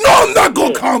 weeks. No, I'm not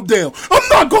going to calm down. I'm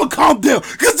not going to calm down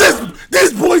because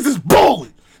this boys is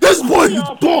balling. This boy is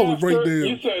balling right now.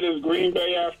 You said it's Green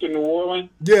Bay after New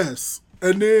Orleans? Yes.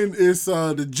 And then it's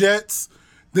the Jets.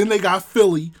 Then they got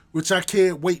Philly, which I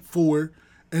can't wait for.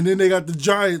 And then they got the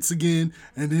Giants again,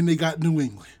 and then they got New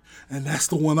England. And that's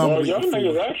the one I'm waiting for.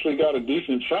 Y'all niggas actually got a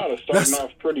decent shot of starting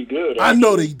off pretty good. I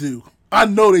know they do.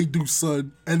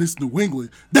 Son. And it's New England.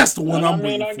 That's the one I'm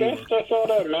waiting for. I guess that's all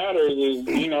that matters is,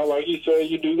 like you said,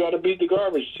 you do got to beat the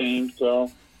garbage team,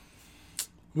 so.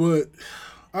 But,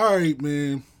 all right,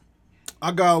 man.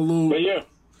 I got a little. But yeah.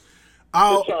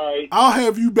 I'll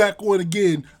have you back on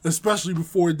again, especially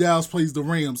before Dallas plays the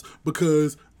Rams,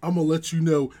 because I'm going to let you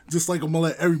know, just like I'm going to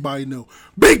let everybody know.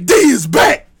 Big D is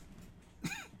back!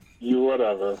 You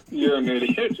whatever. You're an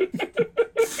idiot.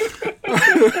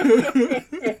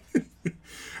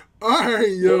 All right,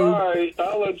 yo. All right,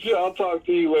 I'll talk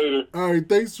to you later. All right,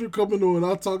 thanks for coming on.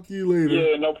 I'll talk to you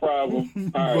later. Yeah, no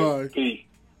problem. All right, Bye. peace.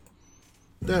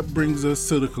 That brings us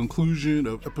to the conclusion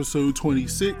of episode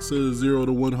 26 of the 0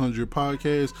 to 100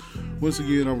 podcast. Once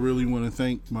again, I really want to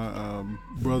thank my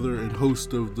brother and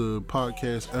host of the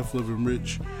podcast, F Living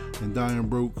Rich and Dying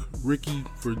Broke, Ricky,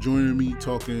 for joining me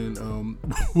talking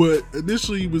what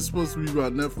initially was supposed to be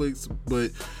about Netflix,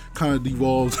 but kind of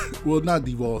devolved. Well, not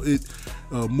devolved. It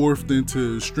morphed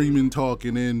into streaming talk,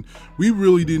 and then we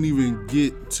really didn't even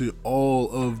get to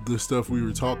all of the stuff we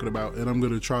were talking about, and I'm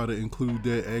going to try to include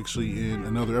that actually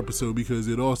in another episode, because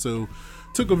it also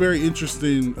took a very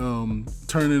interesting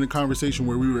turn in the conversation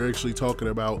where we were actually talking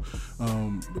about,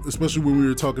 especially when we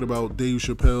were talking about Dave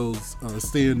Chappelle's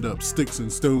stand-up Sticks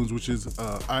and Stones, which is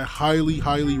I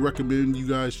highly recommend you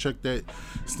guys check that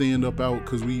stand-up out,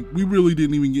 because we really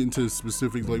didn't even get into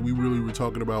specifics like we really were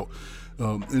talking about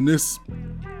in this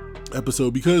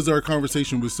episode, because our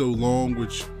conversation was so long,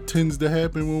 which tends to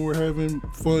happen when we're having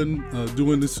fun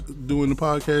doing the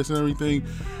podcast and everything.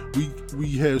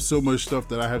 We have so much stuff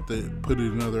that I have to put it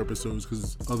in other episodes,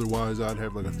 because otherwise I'd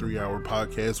have like a 3-hour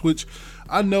podcast, which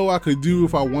I know I could do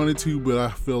if I wanted to, but I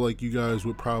feel like you guys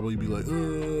would probably be like,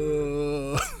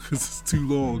 because it's too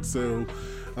long. So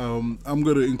I'm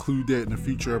going to include that in a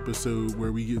future episode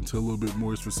where we get into a little bit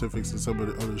more specifics in some of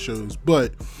the other shows.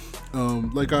 But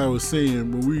like I was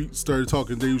saying, when we started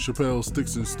talking Dave Chappelle,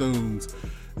 Sticks and Stones,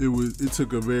 it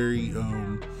took a very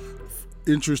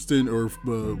interesting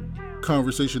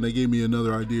conversation that gave me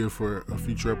another idea for a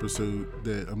future episode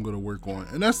that I'm going to work on.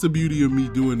 And that's the beauty of me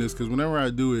doing this, because whenever I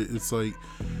do it, it's like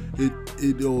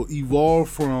it'll evolve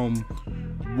from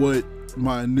what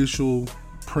my initial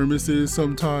premise is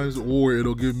sometimes, or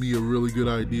it'll give me a really good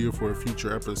idea for a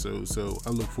future episode. So I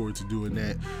look forward to doing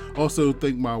that. Also,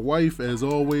 thank my wife, as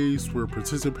always, for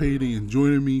participating and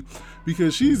joining me,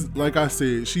 because she's, like I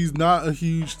said, she's not a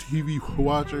huge TV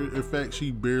watcher. In fact,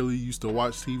 she barely used to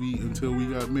watch TV until we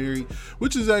got married,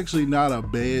 which is actually not a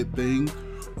bad thing.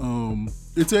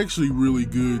 It's actually really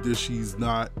good that she's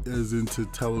not as into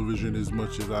television as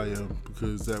much as I am,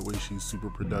 because that way she's super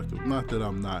productive. Not that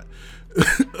I'm not.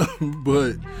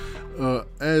 But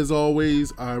as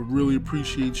always, I really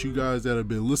appreciate you guys that have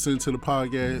been listening to the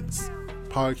podcast.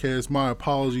 My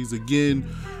apologies again.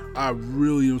 I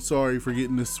really am sorry for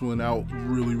getting this one out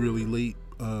really late.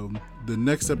 The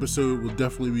next episode will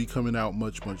definitely be coming out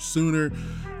much sooner.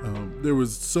 There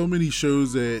was so many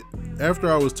shows that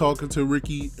after I was talking to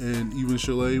Ricky and even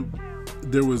Chalet,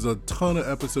 there was a ton of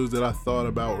episodes that I thought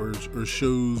about, or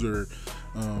shows or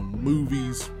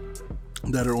movies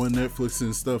that are on Netflix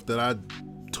and stuff that I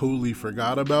totally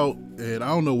forgot about, and I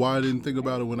don't know why I didn't think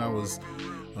about it when I was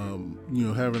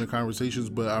having the conversations,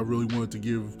 but I really wanted to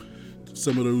give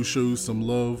some of those shows some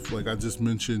love. Like I just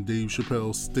mentioned Dave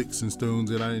Chappelle's Sticks and Stones,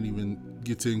 and I didn't even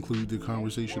get to include the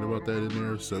conversation about that in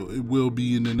there, so it will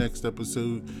be in the next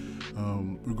episode.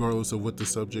 Regardless of what the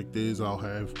subject is, I'll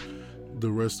have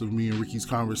the rest of me and Ricky's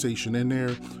conversation in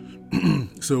there.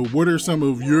 So what are some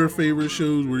of your favorite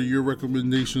shows? What are your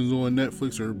recommendations on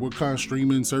Netflix, or what kind of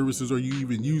streaming services are you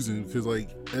even using? Because like,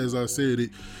 as I said,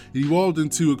 it evolved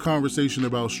into a conversation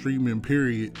about streaming,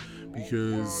 period,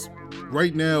 because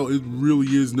right now it really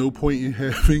is no point in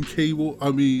having cable.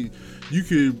 I mean, you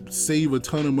could save a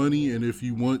ton of money, and if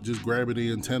you want, just grab an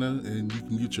antenna and you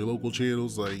can get your local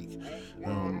channels. Like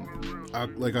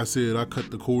I said, I cut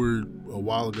the cord a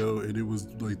while ago, and it was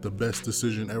like the best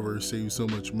decision ever. Saved so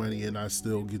much money, and I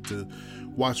still get to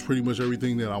watch pretty much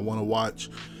everything that I want to watch.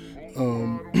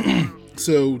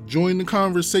 So join the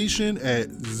conversation at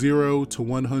 0 to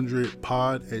 100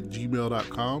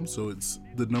 pod@gmail.com. So it's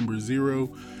the number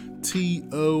 0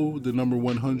 TO, the number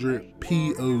 100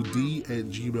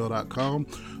 POD@gmail.com.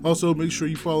 Also, make sure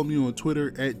you follow me on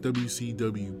Twitter at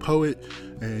WCW Poet,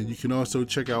 and you can also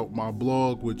check out my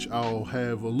blog, which I'll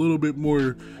have a little bit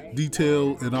more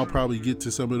detail, and I'll probably get to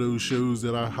some of those shows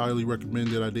that I highly recommend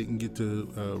that I didn't get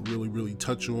to really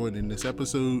touch on in this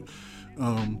episode.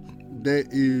 That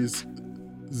is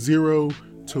 0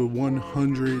 to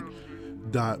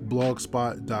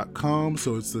 100.blogspot.com.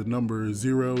 So it's the number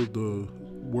 0, the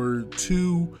word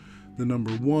 2, the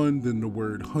number 1, then the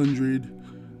word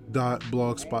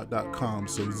 100.blogspot.com.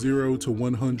 So 0 to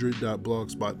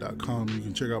 100.blogspot.com. You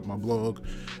can check out my blog.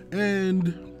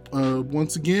 And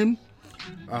once again,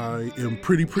 I am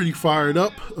pretty fired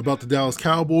up about the Dallas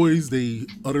Cowboys. They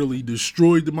utterly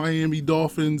destroyed the Miami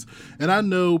Dolphins. And I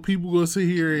know people going to sit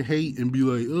here and hate and be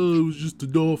like, oh, it was just the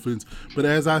Dolphins. But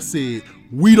as I said,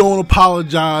 we don't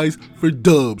apologize for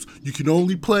dubs. You can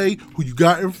only play who you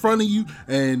got in front of you,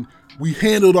 and we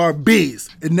handled our biz,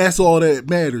 and that's all that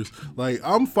matters. Like,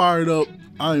 I'm fired up.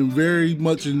 I am very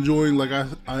much enjoying, like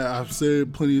I've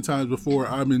said plenty of times before,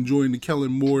 I'm enjoying the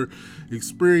Kellen Moore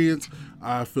experience.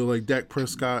 I feel like Dak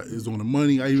Prescott is on the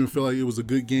money. I even feel like it was a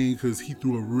good game because he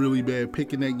threw a really bad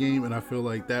pick in that game, and I feel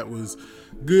like that was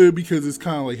good because it's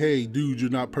kind of like, hey, dude,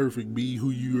 you're not perfect. Be who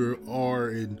you are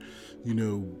and, you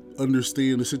know,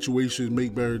 understand the situation,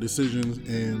 make better decisions.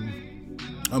 And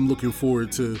I'm looking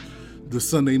forward to the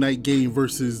Sunday night game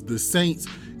versus the Saints.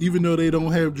 Even though they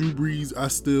don't have Drew Brees, I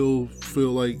still feel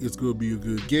like it's going to be a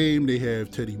good game. They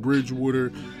have Teddy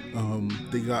Bridgewater.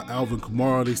 They got Alvin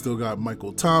Kamara. They still got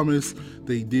Michael Thomas.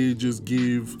 They did just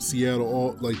give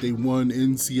Seattle they won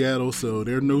in Seattle, so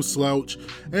they're no slouch.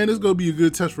 And it's going to be a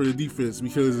good test for the defense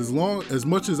because as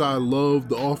much as I love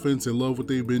the offense and love what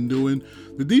they've been doing,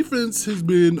 the defense has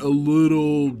been a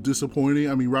little disappointing.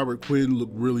 I mean, Robert Quinn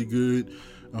looked really good.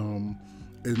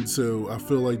 And so I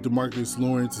feel like DeMarcus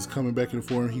Lawrence is coming back in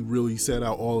form. He really sat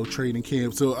out all of training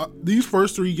camp. So these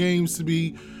first 3 games to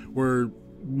me were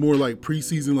more like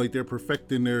preseason, like they're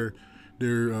perfecting their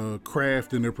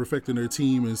craft and they're perfecting their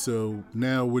team. And so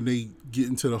now when they get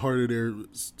into the heart of their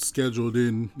schedule,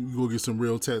 then you go get some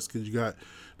real tests because you got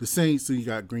the Saints, then you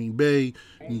got Green Bay,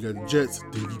 and you got the Jets,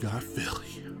 then you got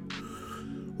Philly.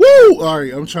 Woo! All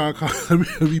right, I'm trying to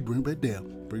let me bring it back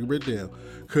down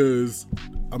because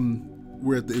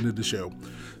we're at the end of the show.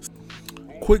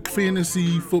 Quick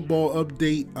fantasy football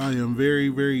update. I am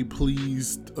very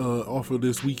pleased off of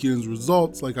this weekend's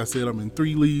results. Like I said, I'm in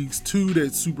 3 leagues, 2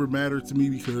 that super matter to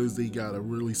me because they got a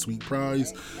really sweet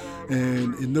prize.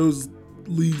 And in those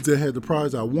leagues that had the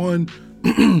prize, I won.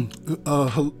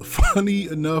 Funny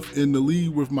enough, in the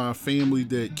league with my family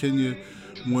that Kenya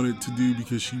wanted to do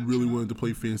because she really wanted to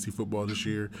play fantasy football this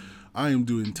year, I am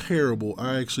doing terrible.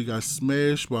 I actually got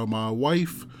smashed by my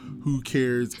wife, who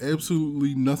cares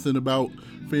absolutely nothing about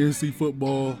fantasy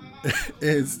football.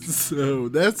 And so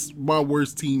that's my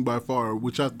worst team by far,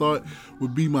 which I thought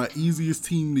would be my easiest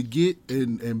team to get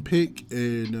and pick,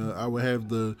 and I would have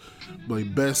the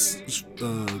best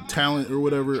talent or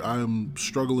whatever. I'm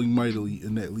struggling mightily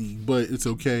in that league, but it's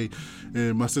okay.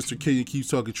 And my sister Kenya keeps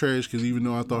talking trash because even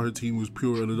though I thought her team was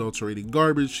pure unadulterated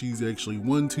garbage, she's actually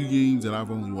won 2 games and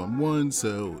I've only won 1.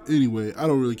 So anyway, I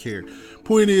don't really care.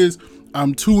 Point is,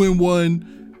 I'm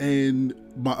 2-1 and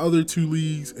my other 2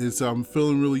 leagues, and so I'm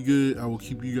feeling really good. I will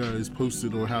keep you guys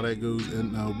posted on how that goes.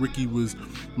 And Ricky was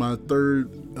my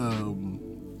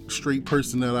 3rd straight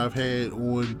person that I've had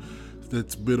on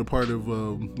that's been a part of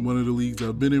one of the leagues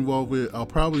I've been involved with. I'll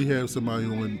probably have somebody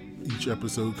on each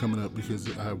episode coming up because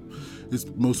it's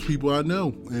most people I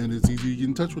know, and it's easy to get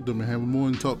in touch with them and have them on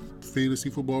and talk fantasy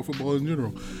football in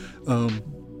general.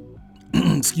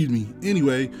 Excuse me.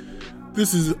 Anyway,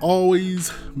 this has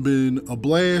always been a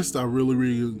blast. I really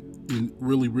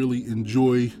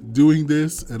enjoy doing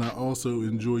this, and I also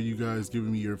enjoy you guys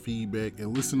giving me your feedback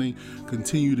and listening.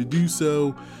 Continue to do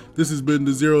so. This has been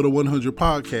the 0 to 100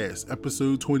 podcast,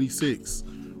 episode 26.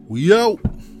 We out.